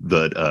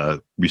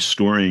that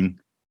restoring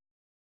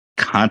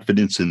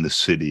confidence in the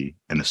city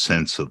and a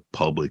sense of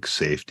public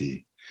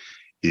safety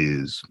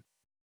is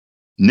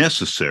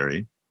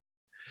necessary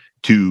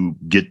to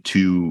get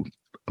to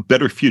a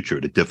better future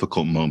at a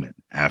difficult moment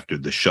after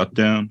the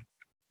shutdown.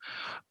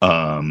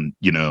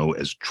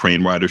 As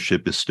train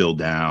ridership is still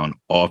down,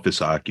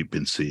 office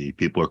occupancy,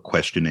 people are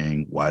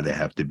questioning why they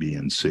have to be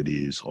in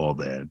cities, all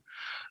that.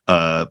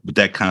 But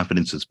that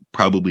confidence is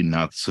probably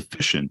not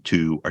sufficient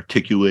to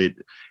articulate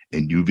a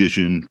new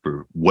vision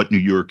for what New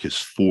York is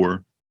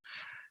for,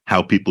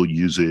 how people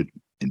use it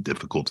in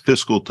difficult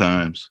fiscal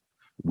times,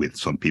 with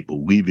some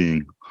people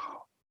leaving,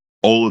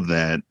 all of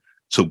that.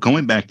 So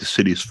going back to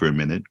cities for a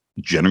minute,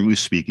 generally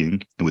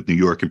speaking, and with New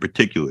York in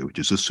particular, which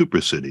is a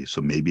super city,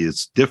 so maybe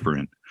it's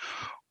different.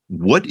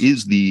 What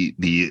is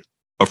the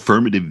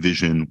affirmative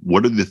vision?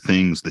 What are the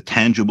things, the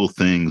tangible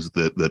things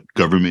that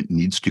government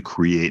needs to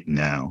create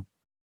now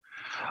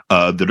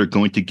that are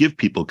going to give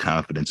people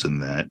confidence in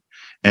that?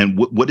 And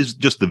what is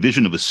just the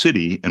vision of a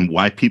city and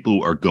why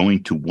people are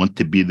going to want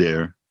to be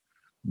there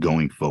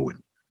going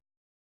forward?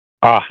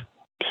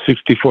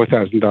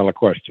 $64,000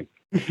 question.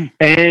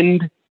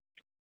 And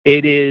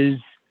it is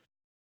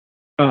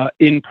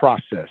in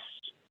process.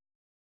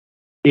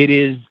 It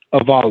is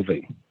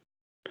evolving.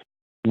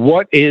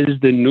 What is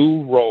the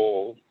new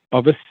role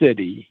of a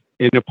city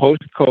in a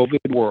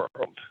post-COVID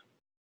world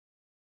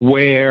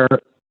where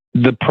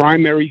the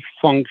primary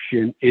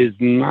function is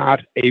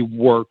not a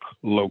work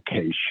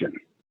location?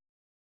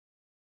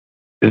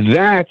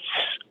 That's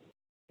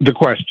the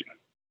question.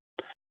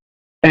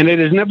 And it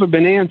has never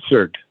been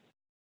answered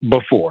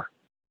before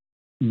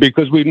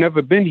because we've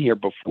never been here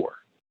before.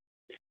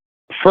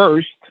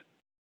 First,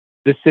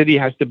 the city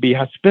has to be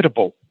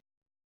hospitable.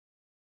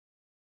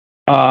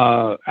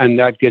 And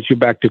that gets you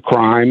back to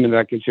crime, and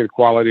that gets you to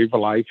quality of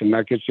life, and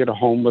that gets you to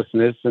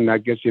homelessness, and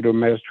that gets you to a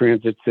mass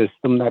transit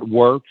system that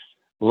works,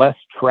 less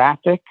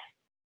traffic.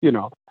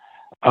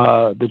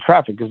 The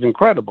traffic is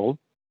incredible,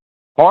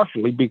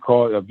 partially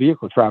because of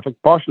vehicle traffic,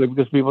 partially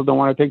because people don't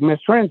want to take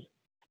mass transit.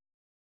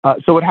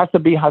 So it has to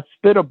be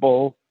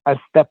hospitable as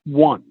step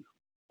one.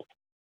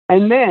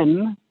 And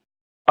then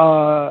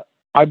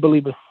I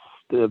believe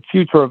the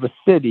future of a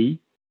city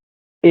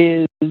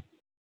is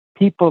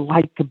people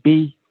like to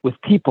be with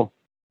people.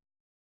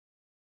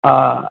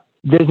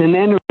 There's an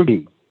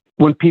energy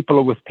when people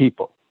are with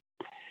people.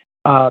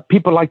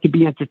 People like to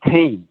be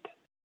entertained.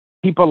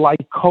 People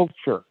like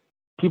culture.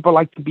 People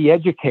like to be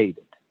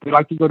educated. They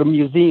like to go to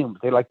museums.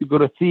 They like to go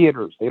to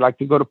theaters. They like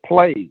to go to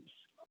plays.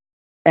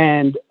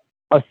 And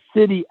a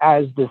city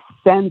as the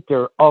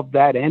center of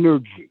that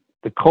energy,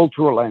 the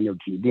cultural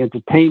energy, the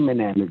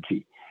entertainment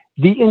energy,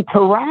 the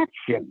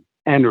interaction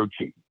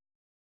energy.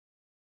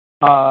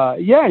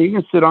 You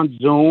can sit on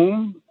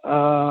Zoom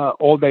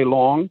all day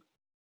long.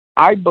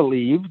 I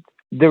believe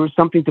there is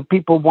something to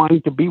people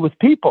wanting to be with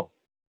people.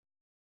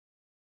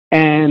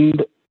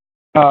 And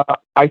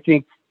I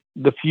think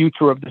the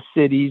future of the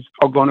cities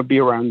are going to be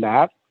around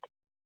that.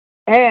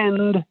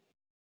 And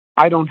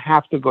I don't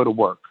have to go to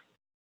work.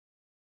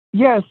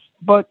 Yes,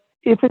 but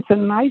if it's a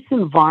nice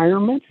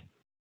environment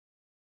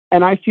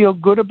and I feel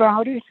good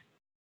about it,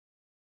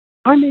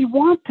 I may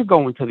want to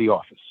go into the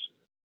office,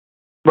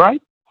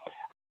 right?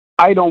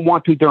 I don't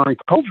want to during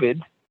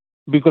COVID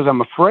because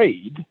I'm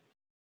afraid.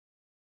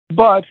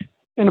 But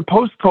in a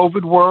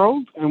post-COVID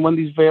world, and when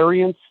these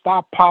variants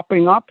stop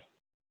popping up,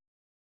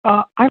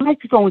 I like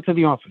to go into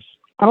the office.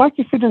 I like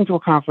to sit into a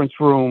conference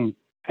room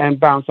and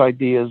bounce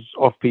ideas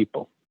off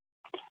people.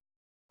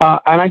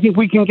 And I think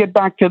we can get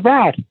back to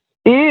that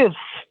if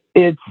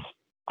it's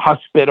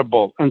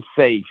hospitable and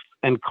safe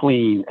and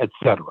clean,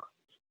 etc.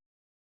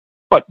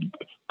 But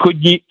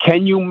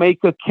can you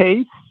make a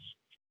case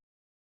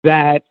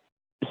that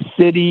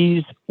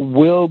cities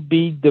will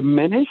be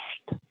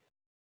diminished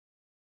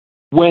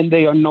when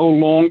they are no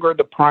longer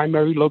the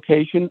primary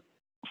location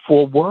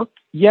for work?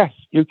 Yes,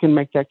 you can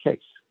make that case.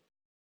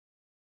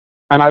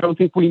 And I don't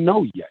think we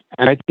know yet.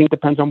 And I think it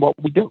depends on what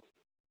we do.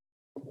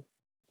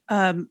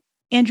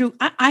 Andrew,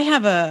 I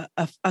have a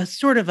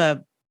sort of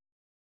a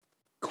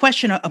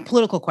question, a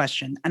political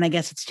question, and I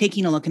guess it's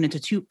taking a look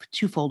into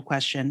twofold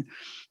question.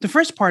 The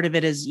first part of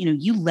it is,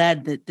 you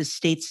led the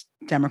state's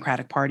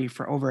Democratic Party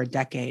for over a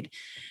decade.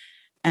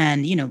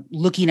 And,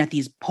 looking at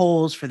these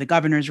polls for the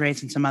governor's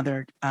race and some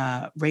other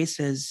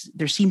races,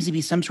 there seems to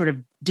be some sort of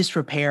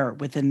disrepair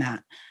within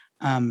that.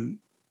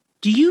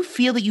 Do you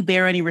feel that you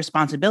bear any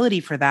responsibility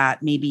for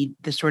that? Maybe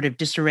the sort of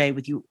disarray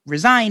with you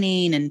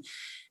resigning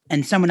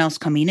and someone else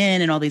coming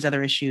in and all these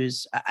other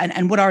issues.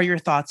 And what are your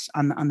thoughts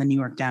on the New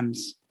York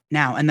Dems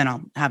now? And then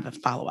I'll have a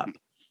follow-up.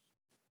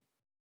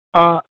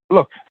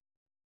 Look,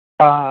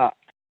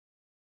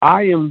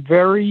 I'm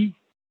very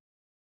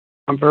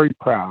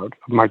proud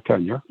of my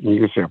tenure. And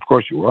you can say, of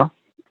course you are,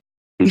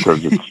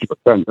 because it's your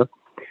tenure.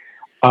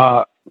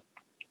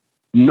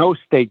 No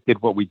state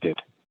did what we did.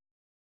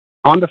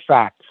 On the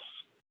facts,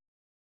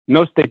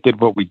 no state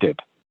did what we did.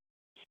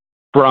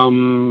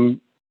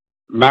 From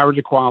marriage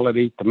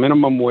equality to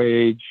minimum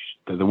wage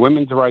to the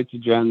women's rights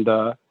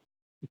agenda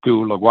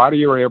to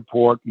LaGuardia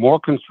Airport, more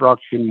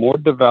construction, more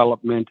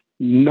development.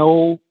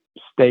 No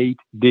state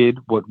did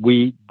what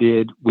we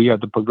did. We are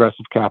the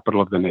progressive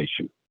capital of the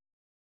nation.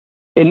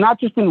 And not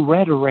just in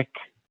rhetoric,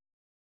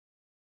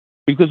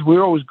 because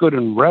we're always good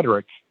in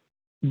rhetoric,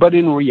 but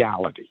in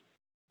reality.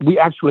 We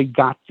actually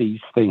got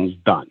these things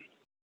done.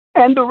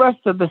 And the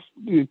rest of the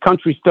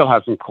country still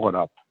hasn't caught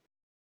up.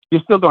 You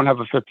still don't have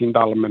a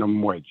 $15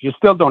 minimum wage. You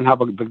still don't have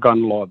the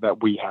gun law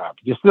that we have.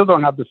 You still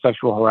don't have the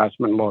sexual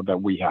harassment law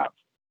that we have.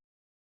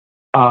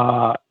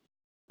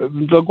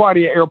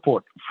 LaGuardia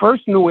Airport,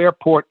 first new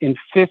airport in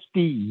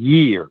 50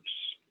 years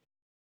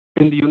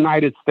in the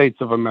United States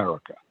of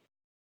America,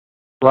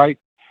 right?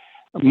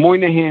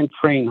 Moynihan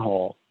Train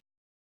Hall.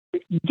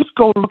 Just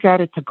go look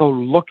at it to go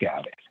look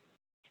at it.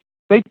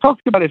 They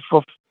talked about it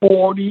for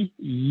 40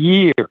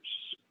 years.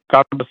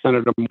 God bless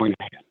Senator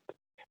Moynihan.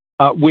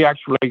 We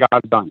actually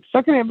got it done.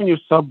 Second Avenue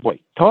Subway,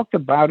 talked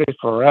about it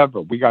forever.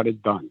 We got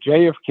it done.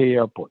 JFK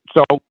Airport.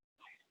 So,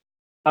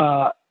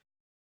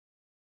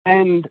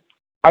 and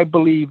I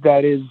believe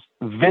that is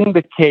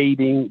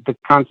vindicating the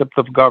concept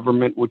of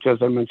government, which,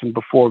 as I mentioned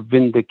before,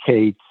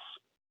 vindicates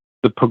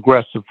the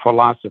progressive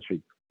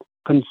philosophy.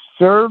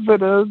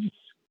 Conservatives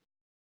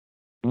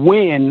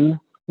win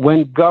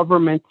when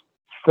government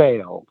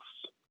fails.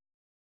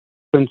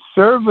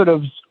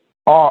 Conservatives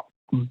are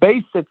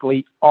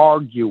basically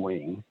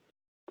arguing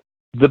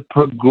the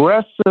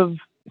progressive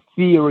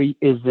theory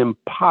is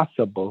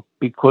impossible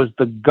because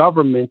the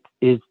government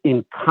is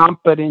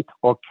incompetent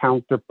or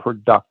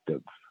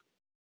counterproductive.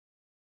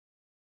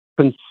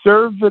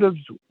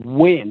 Conservatives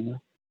win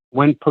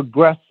when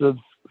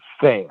progressives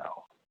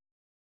fail.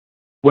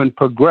 When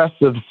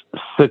progressives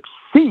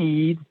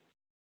succeed,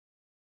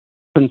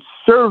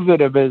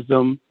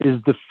 conservatism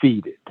is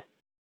defeated.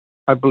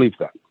 I believe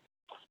that.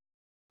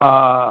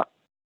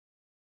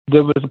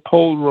 There was a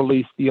poll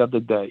released the other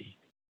day,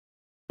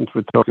 since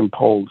we're talking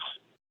polls,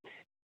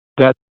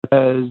 that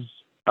says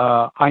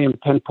I am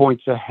 10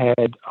 points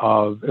ahead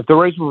of, if the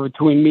race were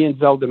between me and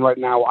Zeldin right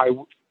now, I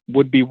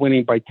would be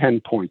winning by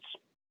 10 points.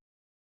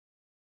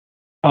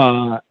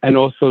 And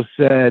also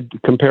said,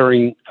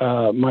 comparing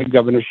my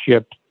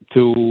governorship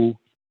to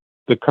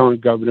the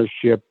current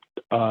governorship,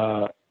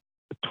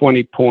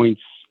 20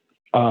 points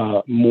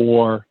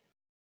more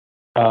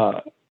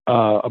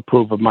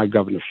approve of my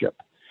governorship.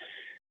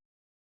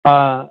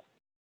 I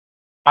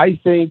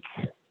think,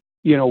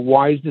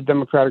 why is the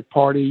Democratic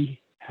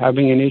Party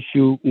having an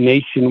issue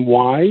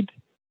nationwide?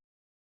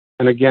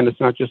 And again, it's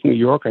not just New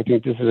York. I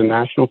think this is a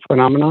national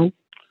phenomenon.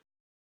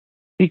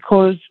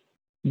 Because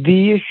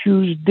the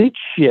issues did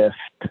shift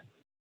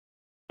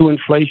to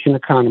inflation,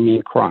 economy,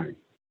 and crime.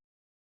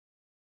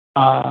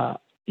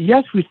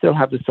 Yes, we still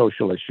have the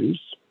social issues,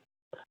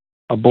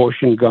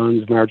 abortion,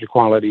 guns, marriage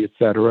equality,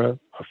 etc.,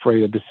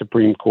 afraid of the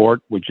Supreme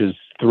Court, which is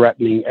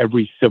threatening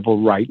every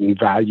civil right and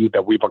value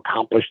that we've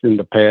accomplished in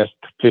the past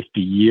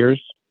 50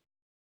 years.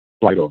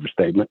 Slight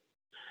overstatement.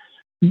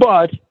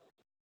 But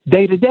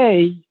day to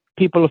day,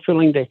 people are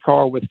filling their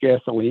car with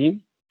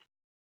gasoline,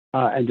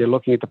 and they're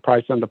looking at the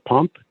price on the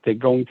pump. They're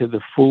going to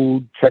the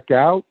food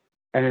checkout,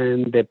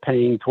 and they're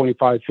paying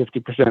 25,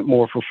 50%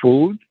 more for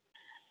food,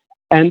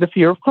 and the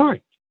fear of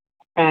crime.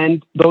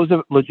 And those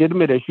are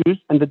legitimate issues,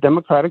 and the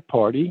Democratic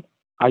Party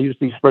I used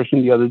the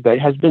expression the other day,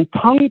 has been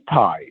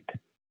tongue-tied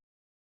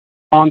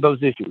on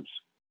those issues.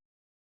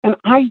 And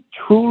I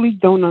truly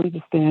don't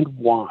understand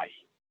why.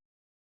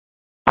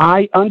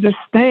 I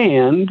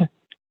understand,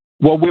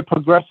 well, we're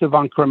progressive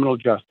on criminal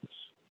justice.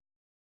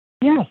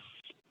 Yes.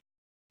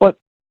 But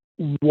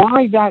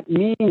why that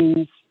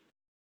means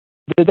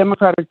the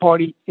Democratic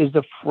Party is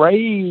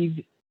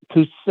afraid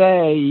to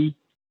say,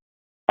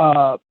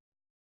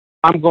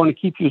 I'm going to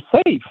keep you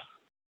safe,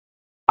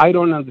 I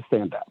don't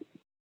understand that.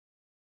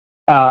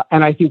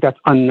 And I think that's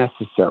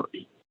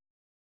unnecessary.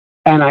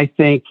 And I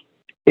think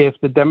if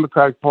the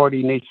Democratic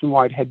Party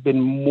nationwide had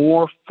been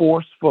more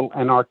forceful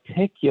and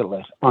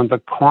articulate on the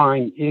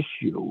crime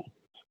issue,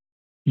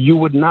 you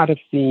would not have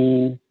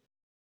seen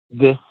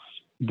this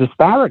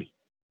disparity.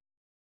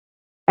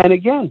 And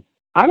again,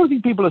 I don't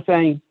think people are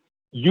saying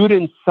you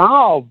didn't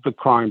solve the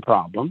crime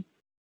problem.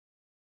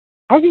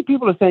 I think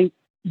people are saying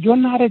you're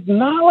not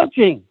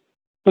acknowledging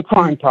the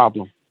crime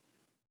problem.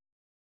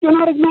 You're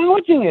not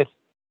acknowledging it.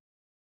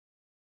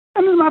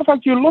 And as a matter of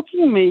fact, you're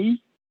looking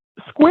me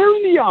square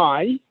in the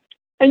eye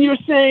and you're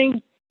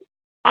saying,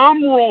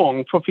 I'm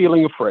wrong for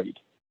feeling afraid.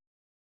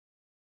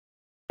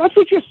 That's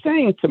what you're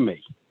saying to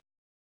me.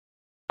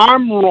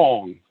 I'm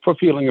wrong for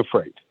feeling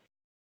afraid.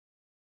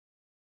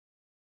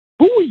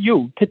 Who are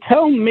you to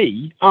tell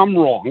me I'm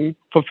wrong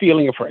for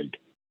feeling afraid?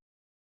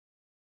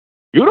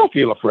 You don't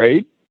feel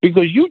afraid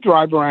because you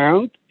drive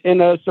around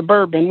in a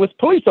Suburban with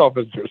police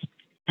officers.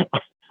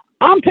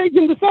 I'm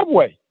taking the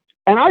subway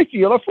and I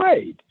feel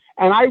afraid.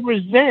 And I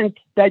resent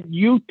that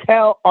you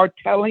are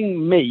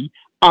telling me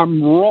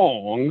I'm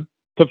wrong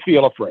to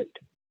feel afraid.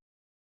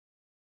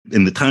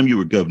 In the time you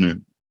were governor,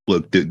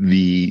 look,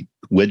 the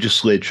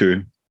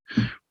legislature,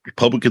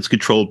 Republicans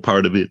controlled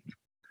part of it.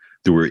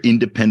 There were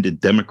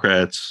independent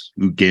Democrats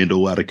who gained a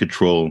lot of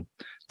control.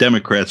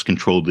 Democrats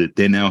controlled it.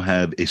 They now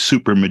have a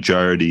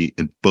supermajority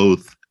in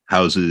both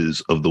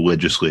houses of the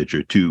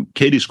legislature. To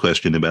Katie's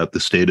question about the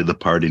state of the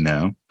party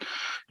now,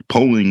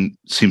 polling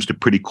seems to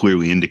pretty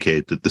clearly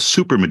indicate that the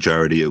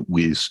supermajority, at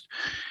least,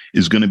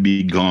 is going to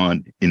be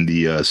gone in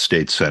the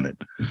state Senate.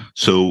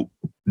 So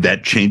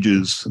that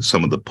changes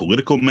some of the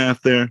political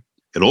math there.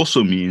 It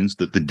also means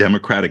that the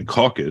Democratic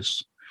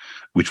caucus,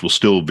 which will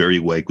still very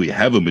likely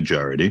have a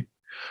majority,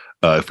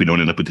 if we don't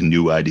end up with a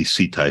new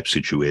IDC type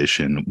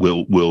situation,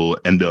 will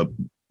end up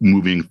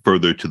moving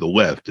further to the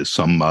left as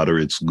some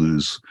moderates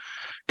lose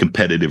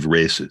competitive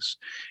races.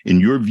 In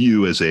your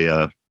view, as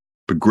a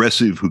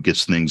progressive who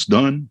gets things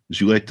done, as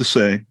you like to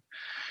say,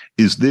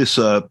 is this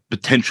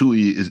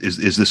potentially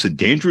is this a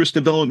dangerous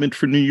development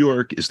for New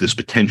York? Is this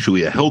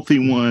potentially a healthy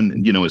one?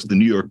 And, as the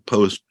New York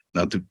Post,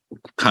 not to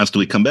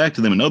constantly come back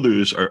to them, and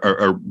others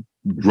are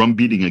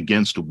drumbeating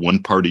against a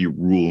one-party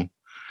rule,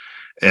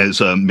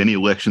 as many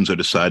elections are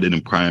decided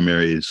in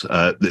primaries.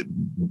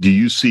 Do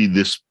you see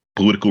this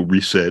political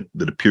reset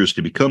that appears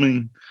to be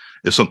coming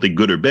as something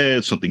good or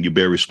bad, something you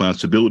bear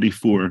responsibility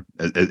for,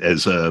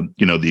 as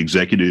the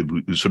executive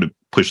who sort of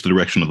pushed the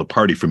direction of the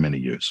party for many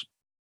years?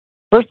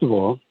 First of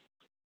all,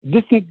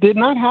 this did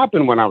not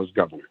happen when I was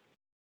governor,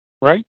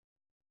 right?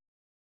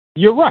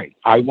 You're right.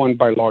 I won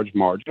by large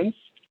margins,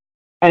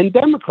 and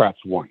Democrats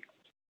won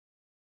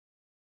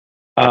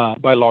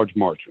by large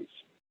margins.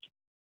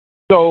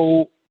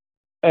 So,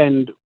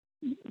 and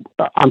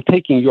I'm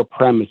taking your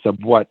premise of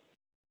what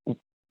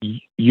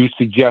you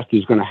suggest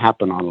is going to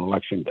happen on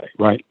election day,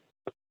 right?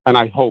 And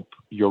I hope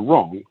you're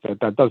wrong,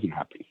 that doesn't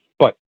happen.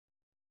 But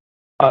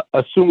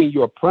assuming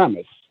your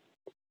premise,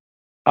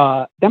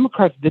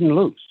 Democrats didn't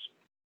lose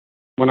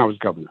when I was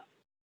governor.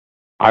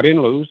 I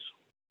didn't lose,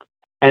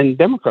 and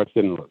Democrats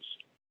didn't lose.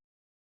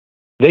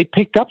 They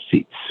picked up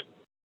seats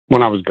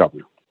when I was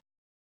governor.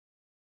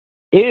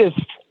 If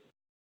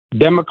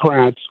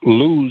Democrats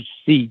lose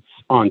seats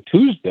on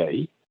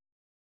Tuesday,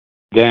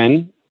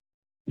 then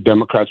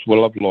Democrats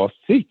will have lost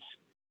seats.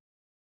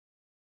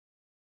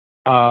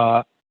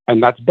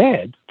 And that's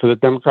bad for the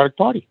Democratic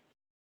Party.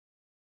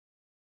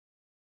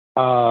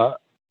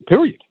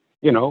 Period.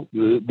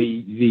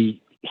 The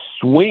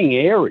swing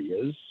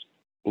areas,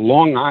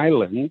 Long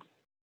Island,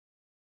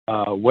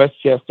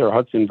 Westchester,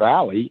 Hudson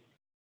Valley,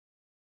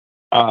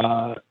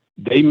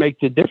 they make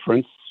the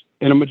difference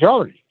in a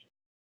majority.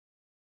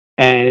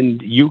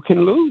 And you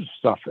can lose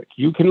Suffolk.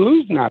 You can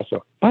lose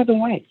Nassau. By the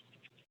way,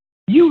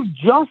 you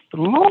just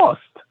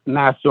lost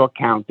Nassau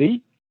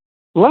County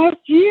last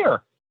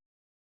year.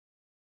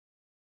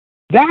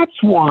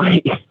 That's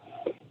why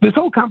this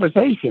whole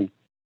conversation,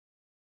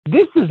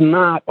 this is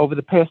not over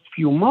the past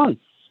few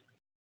months.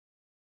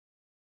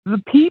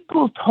 The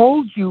people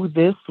told you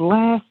this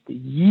last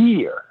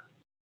year.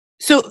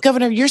 So,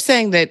 Governor, you're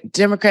saying that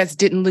Democrats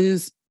didn't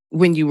lose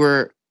when you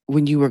were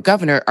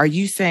governor. Are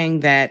you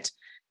saying that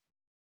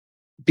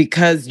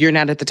because you're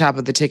not at the top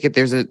of the ticket,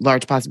 there's a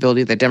large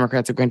possibility that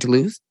Democrats are going to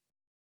lose?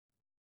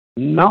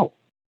 No.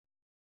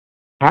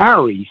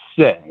 Harry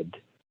said,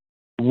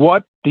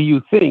 what do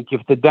you think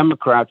if the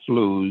Democrats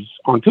lose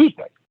on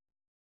Tuesday?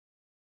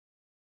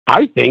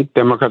 I think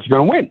Democrats are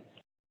going to win.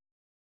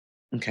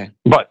 Okay.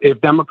 But if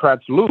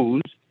Democrats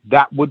lose,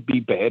 that would be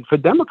bad for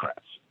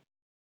Democrats.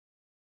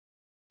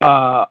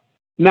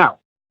 Now,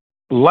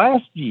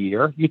 last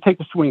year, you take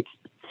a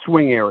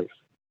swing areas.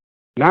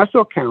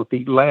 Nassau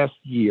County last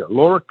year,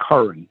 Laura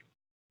Curran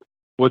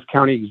was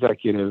county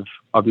executive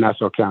of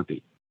Nassau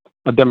County,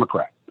 a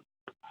Democrat.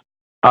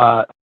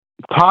 Todd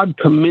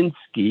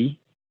Kaminsky,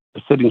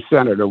 a sitting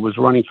senator, was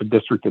running for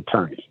district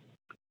attorney.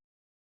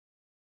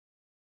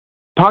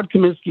 Todd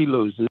Kaminsky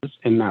loses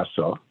in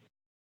Nassau,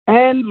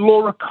 and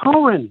Laura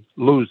Curran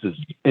loses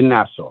in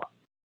Nassau.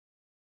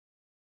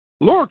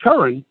 Laura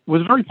Curran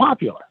was very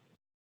popular.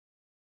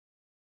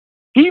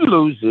 He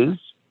loses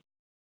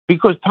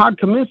because Todd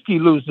Kaminsky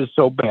loses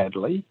so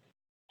badly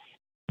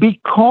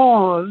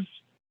because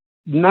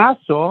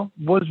Nassau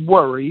was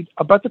worried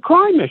about the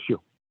crime issue.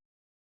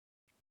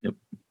 Yep.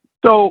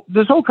 So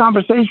this whole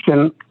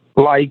conversation,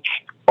 like,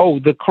 oh,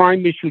 the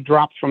crime issue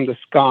dropped from the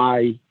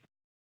sky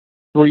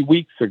 3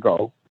 weeks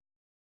ago.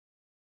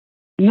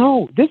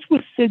 No, this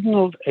was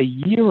signaled a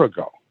year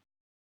ago,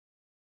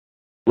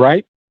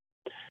 right?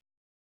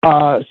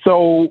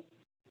 So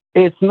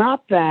it's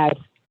not that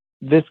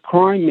this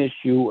crime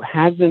issue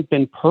hasn't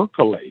been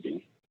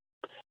percolating.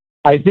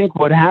 I think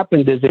what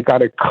happened is it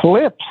got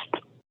eclipsed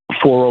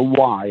for a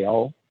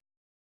while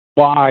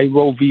by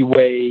Roe v.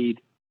 Wade,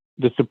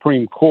 the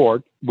Supreme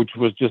Court, which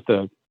was just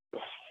a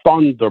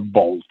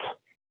thunderbolt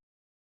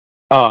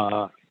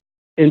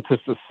into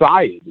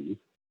society.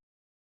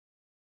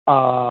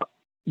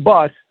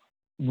 But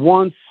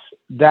once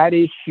that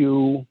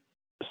issue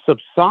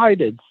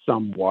subsided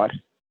somewhat,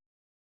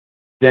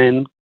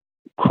 then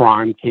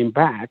crime came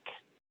back.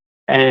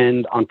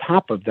 And on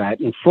top of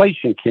that,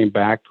 inflation came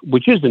back,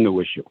 which is a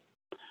new issue.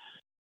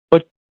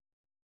 But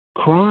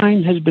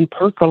crime has been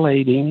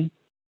percolating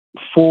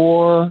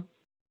for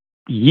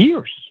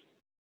years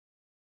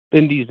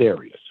in these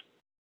areas.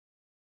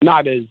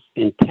 Not as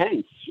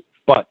intense,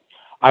 but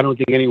I don't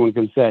think anyone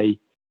can say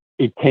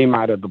it came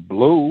out of the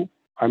blue.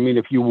 I mean,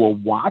 if you were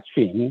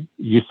watching,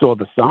 you saw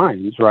the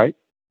signs, right?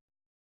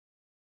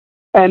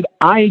 And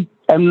I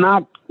am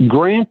not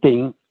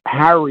granting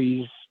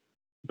Harry's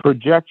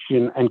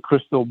projection and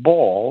crystal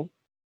ball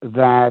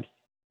that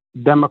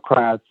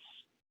Democrats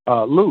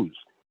lose,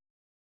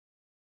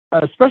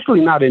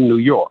 especially not in New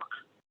York.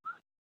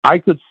 I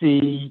could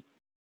see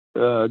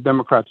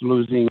Democrats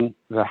losing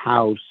the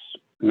House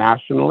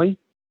nationally.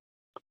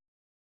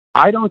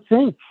 I don't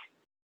think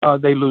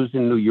they lose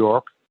in New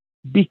York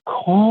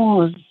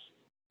because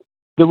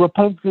the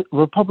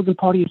Republican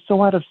Party is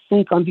so out of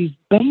sync on these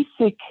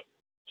basic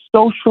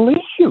social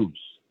issues.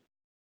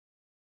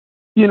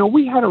 You know,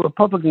 we had a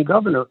Republican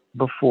governor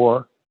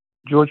before,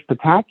 George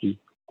Pataki.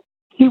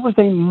 He was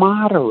a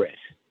moderate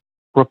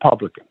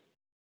Republican.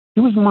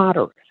 He was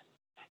moderate.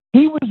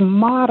 He was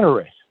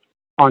moderate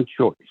on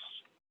choice.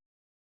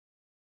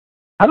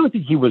 I don't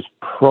think he was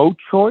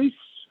pro-choice.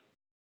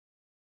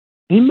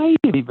 He may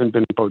have even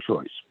been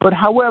pro-choice. But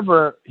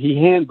however he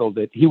handled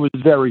it, he was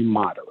very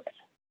moderate.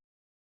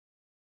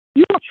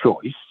 You have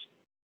choice.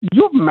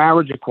 You have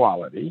marriage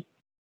equality,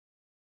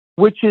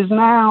 which is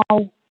now,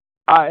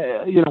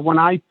 when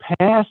I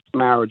passed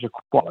marriage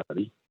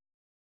equality,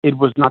 it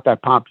was not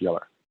that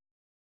popular.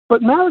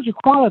 But marriage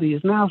equality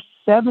is now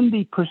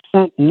 70%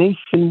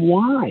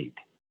 nationwide.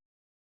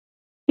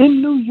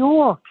 In New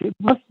York, it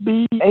must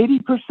be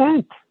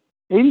 80%,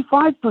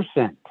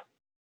 85%.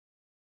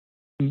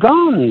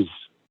 Guns.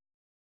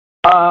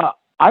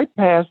 I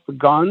passed the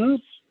guns.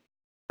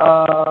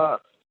 I'll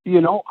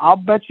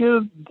bet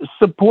you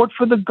support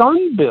for the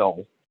gun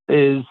bill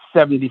is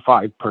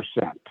 75%.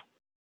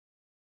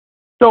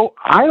 So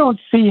I don't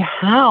see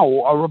how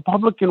a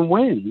Republican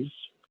wins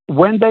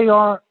when they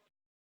are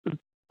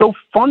so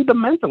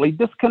fundamentally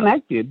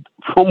disconnected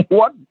from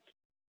what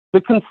the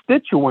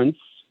constituents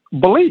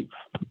believe.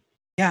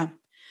 Yeah.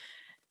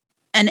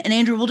 And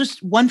Andrew, we'll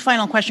just one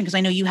final question, because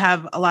I know you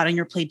have a lot on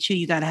your plate too.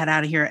 You got to head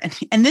out of here.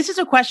 And this is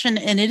a question,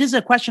 and it is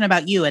a question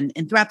about you. And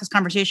throughout this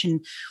conversation,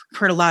 we've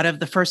heard a lot of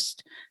the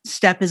first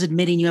step is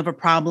admitting you have a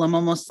problem,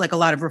 almost like a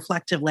lot of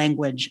reflective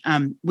language.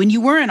 When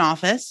you were in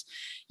office,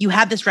 you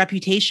had this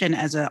reputation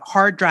as a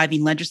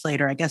hard-driving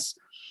legislator. I guess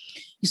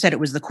you said it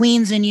was the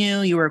Queens in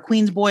you. You were a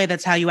Queens boy.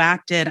 That's how you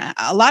acted.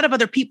 A lot of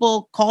other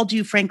people called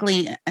you,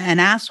 frankly, an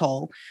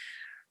asshole.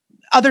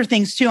 Other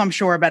things too, I'm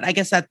sure, but I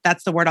guess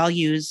that's the word I'll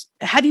use.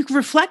 Have you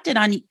reflected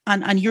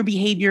on your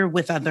behavior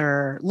with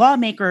other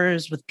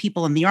lawmakers, with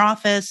people in the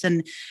office?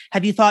 And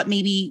have you thought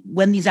maybe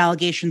when these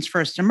allegations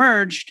first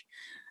emerged,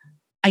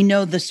 I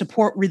know the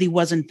support really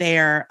wasn't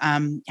there.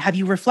 Have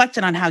you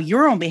reflected on how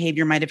your own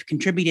behavior might have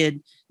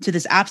contributed to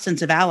this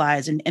absence of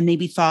allies, and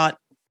maybe thought,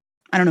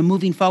 I don't know,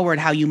 moving forward,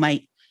 how you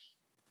might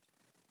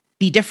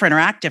be different or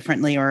act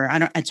differently? Or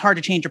it's hard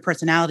to change your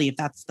personality if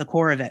that's the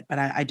core of it, but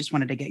I just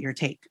wanted to get your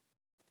take.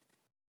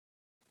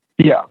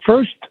 Yeah.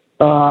 First,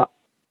 I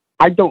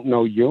don't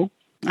know you.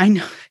 I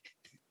know.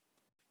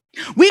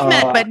 We've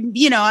met, but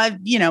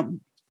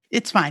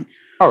it's fine.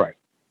 All right.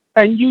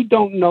 And you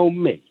don't know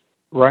me,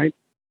 right?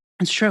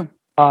 It's true.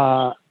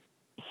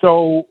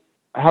 So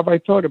have I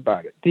thought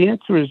about it? The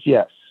answer is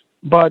yes.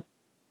 But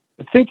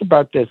think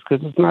about this,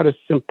 because it's not as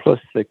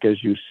simplistic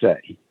as you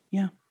say.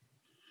 Yeah.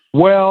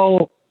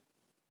 Well,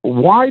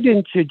 why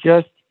didn't you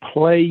just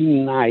play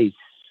nice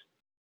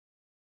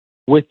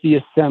with the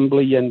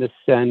Assembly and the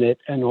Senate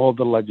and all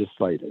the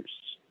legislators?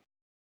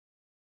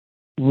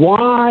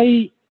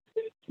 Why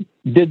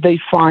did they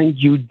find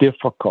you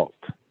difficult?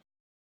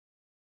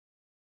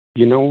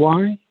 You know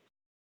why?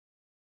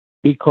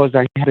 Because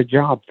I had a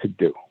job to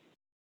do.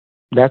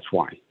 That's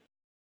why.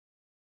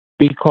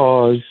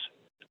 Because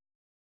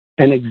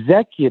an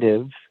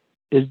executive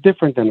is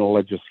different than a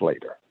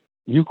legislator.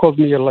 You called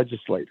me a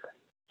legislator.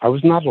 I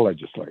was not a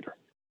legislator.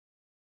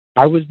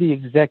 I was the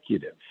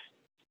executive.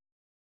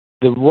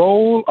 The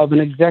role of an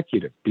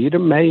executive, be it a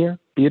mayor,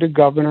 be it a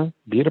governor,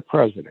 be it a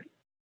president,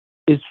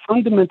 is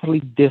fundamentally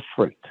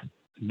different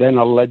than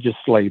a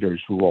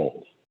legislator's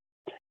role.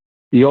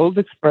 The old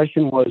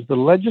expression was the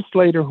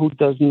legislator who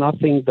does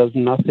nothing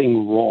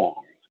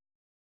wrong.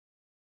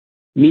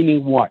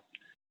 Meaning what?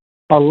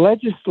 A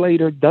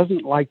legislator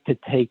doesn't like to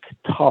take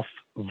tough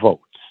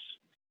votes.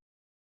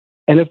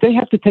 And if they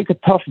have to take a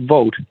tough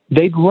vote,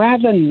 they'd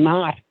rather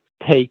not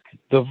take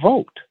the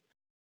vote.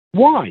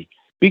 Why?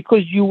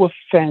 Because you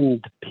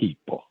offend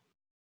people.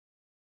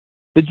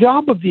 The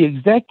job of the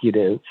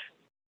executive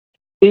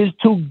is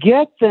to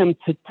get them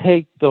to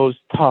take those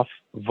tough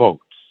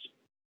votes.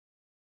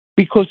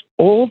 Because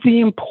all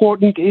the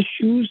important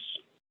issues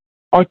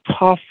are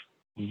tough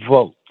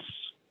votes.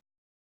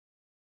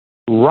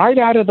 Right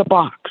out of the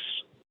box,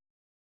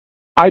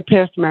 I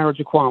passed marriage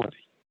equality.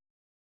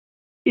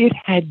 It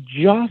had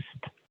just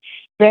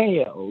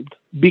failed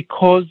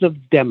because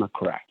of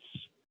Democrats,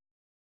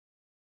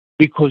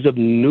 because of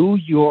New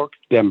York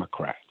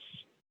Democrats.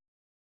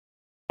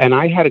 And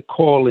I had to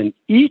call in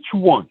each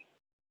one.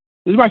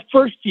 This is my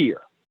first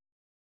year.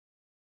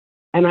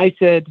 And I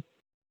said,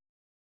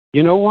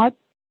 you know what?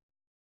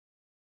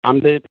 I'm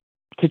the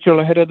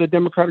titular head of the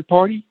Democratic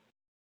Party.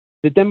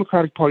 The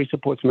Democratic Party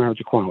supports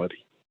marriage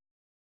equality.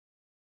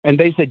 And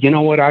they said, you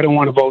know what? I don't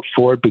want to vote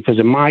for it because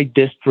in my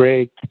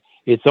district,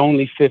 it's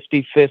only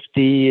 50-50.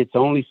 It's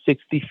only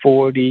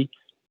 60-40.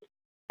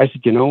 I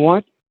said, you know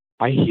what?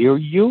 I hear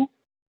you.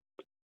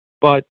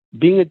 But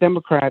being a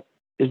Democrat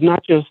is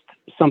not just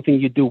something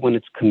you do when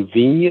it's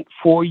convenient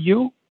for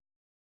you.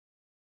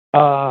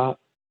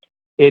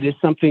 It is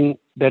something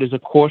that is a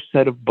core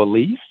set of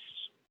beliefs.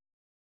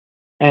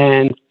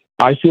 And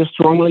I feel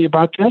strongly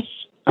about this.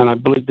 And I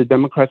believe the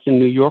Democrats in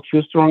New York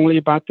feel strongly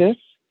about this.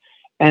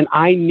 And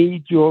I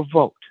need your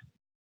vote.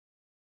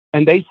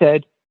 And they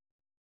said,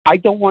 I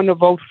don't want to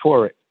vote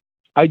for it.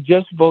 I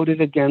just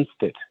voted against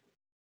it.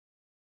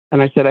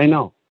 And I said, I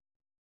know,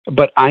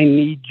 but I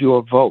need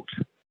your vote.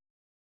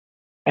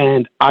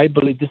 And I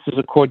believe this is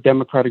a core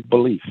Democratic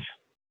belief.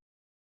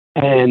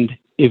 And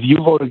if you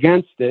vote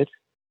against it,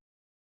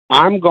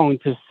 I'm going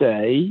to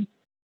say,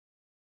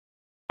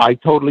 I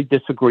totally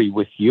disagree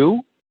with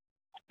you.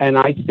 And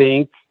I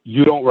think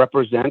you don't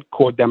represent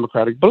core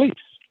Democratic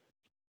beliefs.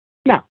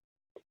 Now,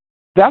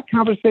 that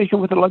conversation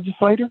with the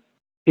legislator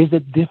is a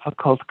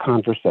difficult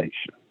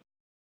conversation.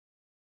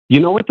 You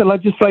know what the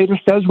legislator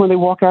says when they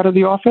walk out of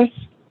the office?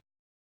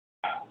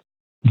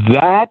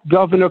 That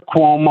Governor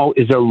Cuomo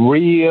is a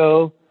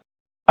real,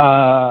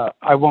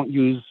 I won't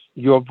use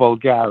your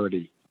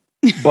vulgarity,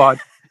 but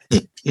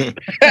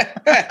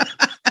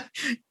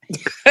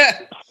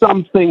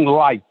something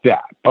like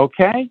that,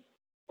 okay?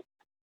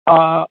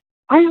 I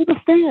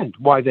understand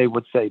why they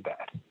would say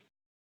that.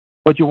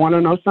 But you want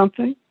to know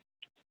something?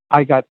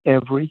 I got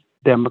every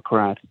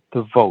Democrat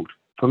to vote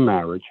for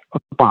marriage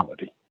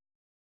equality.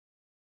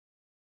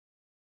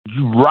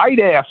 Right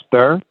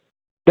after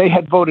they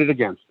had voted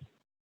against it.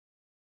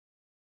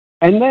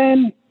 And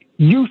then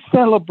you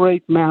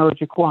celebrate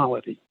marriage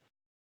equality.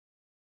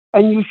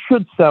 And you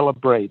should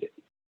celebrate it.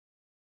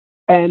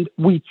 And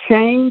we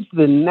changed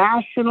the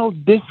national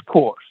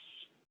discourse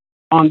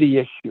on the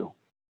issue.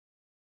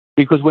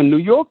 Because when New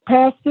York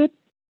passed it,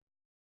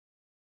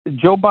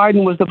 Joe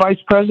Biden was the vice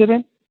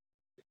president.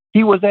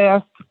 He was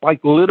asked,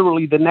 like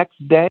literally the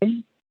next day,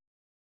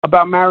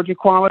 about marriage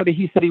equality.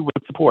 He said he would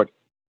support it.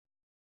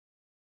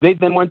 They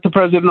then went to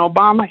President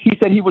Obama. He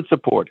said he would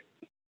support it.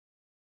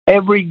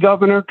 Every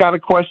governor got a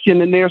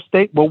question in their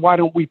state. Well, why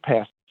don't we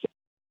pass it?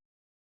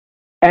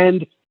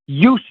 And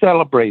you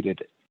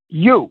celebrated it.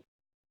 You.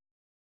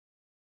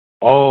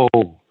 Oh,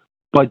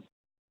 but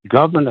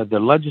Governor, the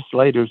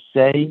legislators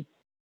say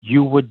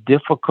you were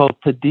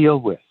difficult to deal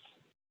with.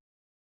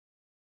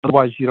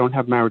 Otherwise, you don't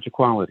have marriage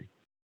equality.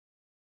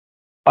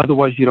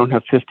 Otherwise, you don't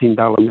have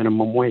 $15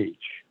 minimum wage.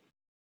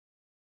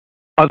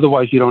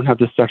 Otherwise, you don't have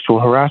the sexual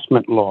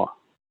harassment law.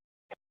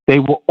 They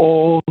were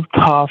all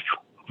tough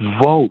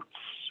votes.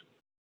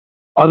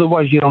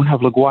 Otherwise, you don't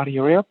have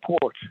LaGuardia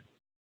Airport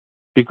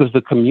because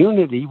the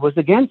community was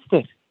against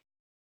it.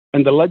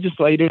 And the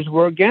legislators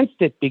were against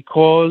it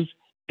because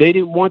they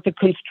didn't want the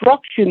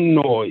construction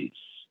noise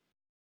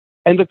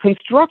and the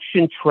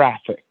construction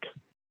traffic.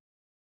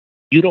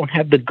 You don't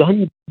have the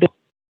gun bill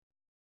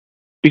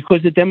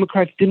because the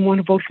Democrats didn't want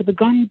to vote for the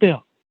gun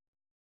bill.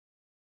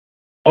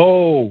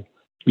 Oh,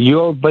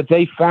 but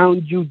they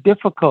found you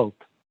difficult.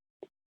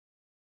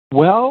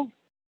 Well,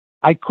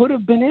 I could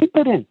have been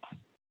impotent.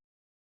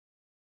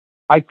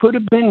 I could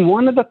have been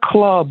one of the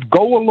club,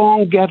 go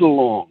along, get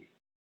along.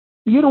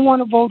 You don't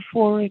want to vote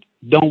for it?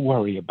 Don't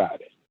worry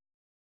about it.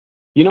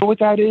 You know what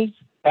that is?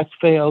 That's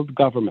failed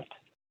government.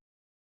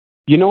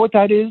 You know what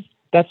that is?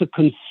 That's a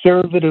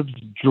conservative's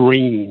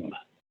dream.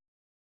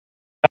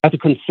 That's a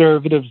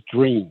conservative's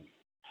dream.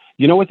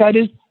 You know what that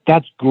is?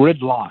 That's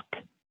gridlock.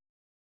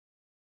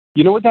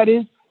 You know what that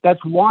is?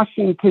 That's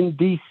Washington,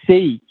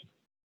 D.C.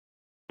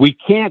 We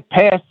can't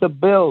pass the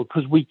bill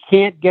because we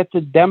can't get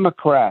the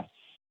Democrats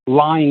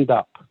lined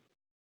up.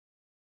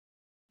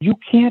 You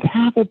can't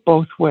have it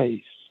both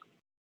ways.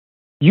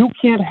 You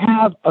can't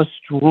have a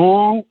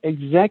strong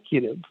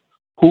executive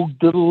who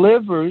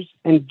delivers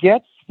and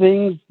gets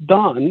things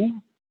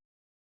done,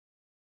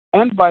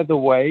 and by the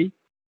way,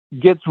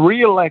 gets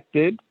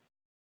reelected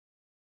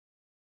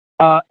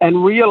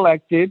and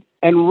reelected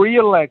and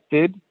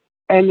reelected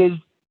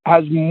and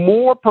has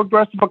more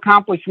progressive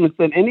accomplishments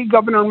than any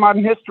governor in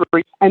modern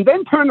history, and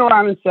then turn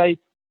around and say,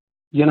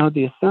 you know,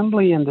 the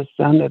Assembly and the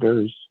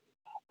senators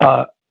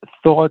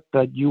thought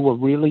that you were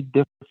really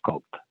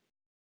difficult.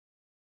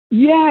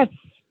 Yes,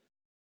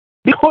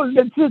 because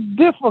it's a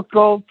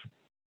difficult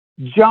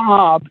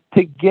job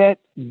to get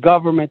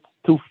government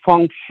to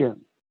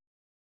function.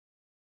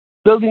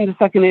 Building the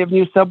Second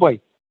Avenue subway,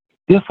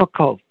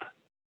 difficult.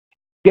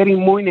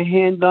 Getting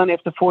Moynihan done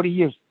after 40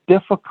 years,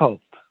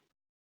 difficult.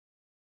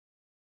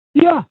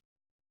 Yeah.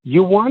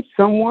 You want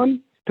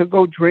someone to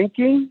go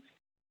drinking?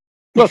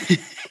 Look.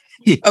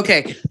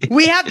 Okay.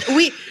 We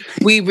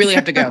really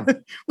have to go.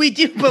 We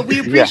do, but we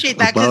appreciate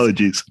that.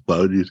 Apologies.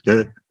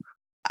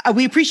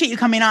 We appreciate you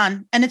coming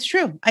on. And it's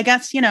true. I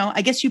guess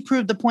you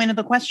proved the point of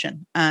the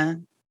question. I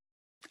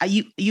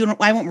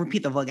won't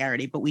repeat the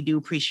vulgarity, but we do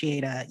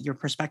appreciate your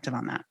perspective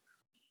on that.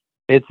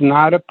 It's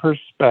not a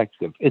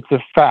perspective. It's a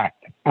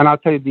fact. And I'll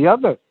tell you the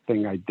other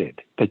thing I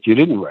did that you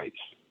didn't raise.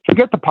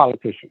 Forget the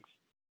politicians.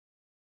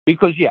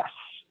 Because yes,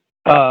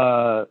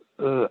 and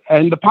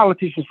the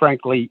politicians,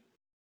 frankly,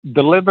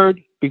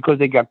 delivered because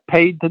they got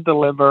paid to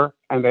deliver,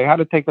 and they had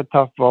to take a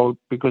tough vote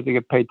because they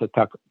get paid to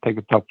take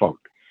a tough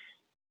vote.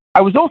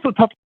 I was also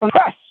tough on the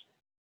press,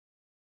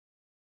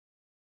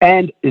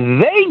 and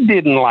they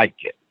didn't like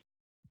it.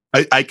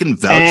 I can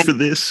vouch for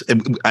this,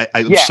 and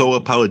I'm so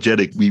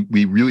apologetic.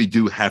 We really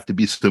do have to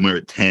be somewhere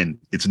at 10.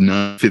 It's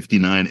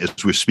 9:59 as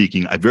we're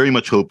speaking. I very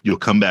much hope you'll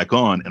come back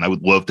on, and I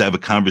would love to have a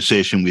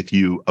conversation with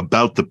you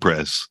about the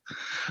press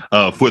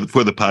for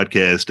the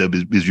podcast.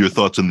 Because your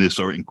thoughts on this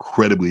are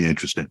incredibly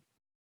interesting.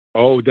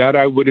 Oh, that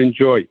I would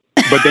enjoy.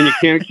 But then you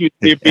can't accuse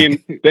me of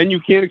being. Then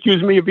you can't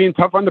accuse me of being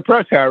tough on the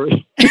press,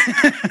 Harry.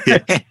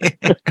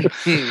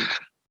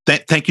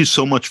 Thank you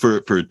so much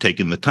for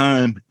taking the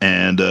time,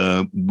 and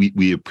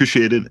we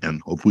appreciate it,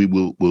 and hopefully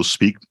we'll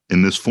speak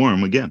in this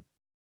forum again.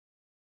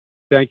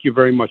 Thank you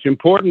very much.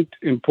 Important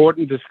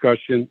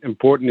discussion,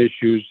 important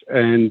issues,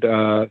 and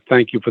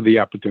thank you for the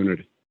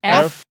opportunity.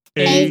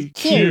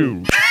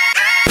 FAQ.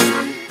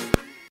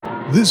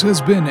 This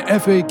has been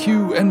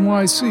FAQ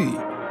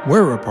NYC.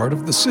 We're a part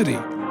of The City,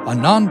 a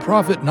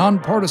nonprofit,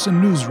 nonpartisan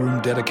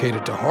newsroom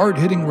dedicated to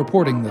hard-hitting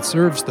reporting that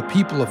serves the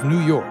people of New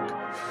York.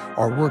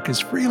 Our work is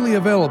freely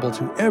available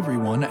to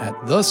everyone at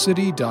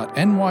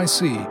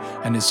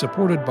thecity.nyc and is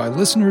supported by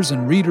listeners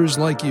and readers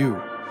like you.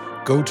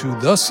 Go to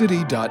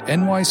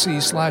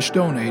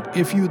thecity.nyc/donate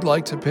if you'd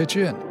like to pitch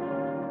in.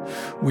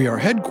 We are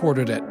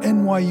headquartered at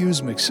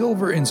NYU's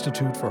McSilver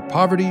Institute for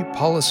Poverty,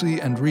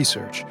 Policy, and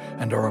Research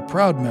and are a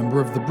proud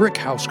member of the Brick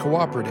House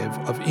Cooperative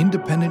of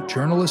independent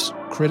journalists,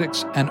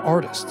 critics, and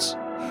artists.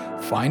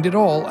 Find it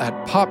all at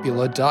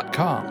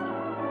popula.com.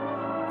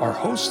 Our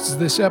hosts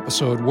this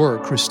episode were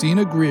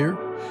Christina Greer,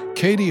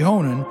 Katie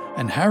Honan,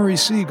 and Harry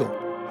Siegel,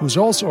 who's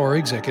also our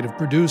executive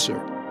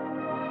producer.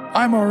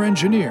 I'm our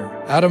engineer,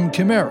 Adam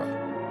Chimera.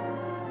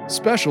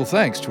 Special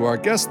thanks to our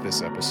guest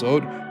this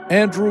episode,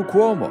 Andrew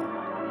Cuomo.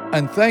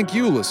 And thank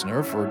you,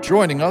 listener, for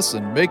joining us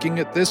and making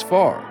it this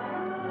far.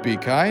 Be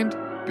kind,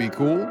 be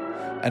cool,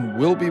 and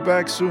we'll be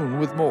back soon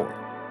with more.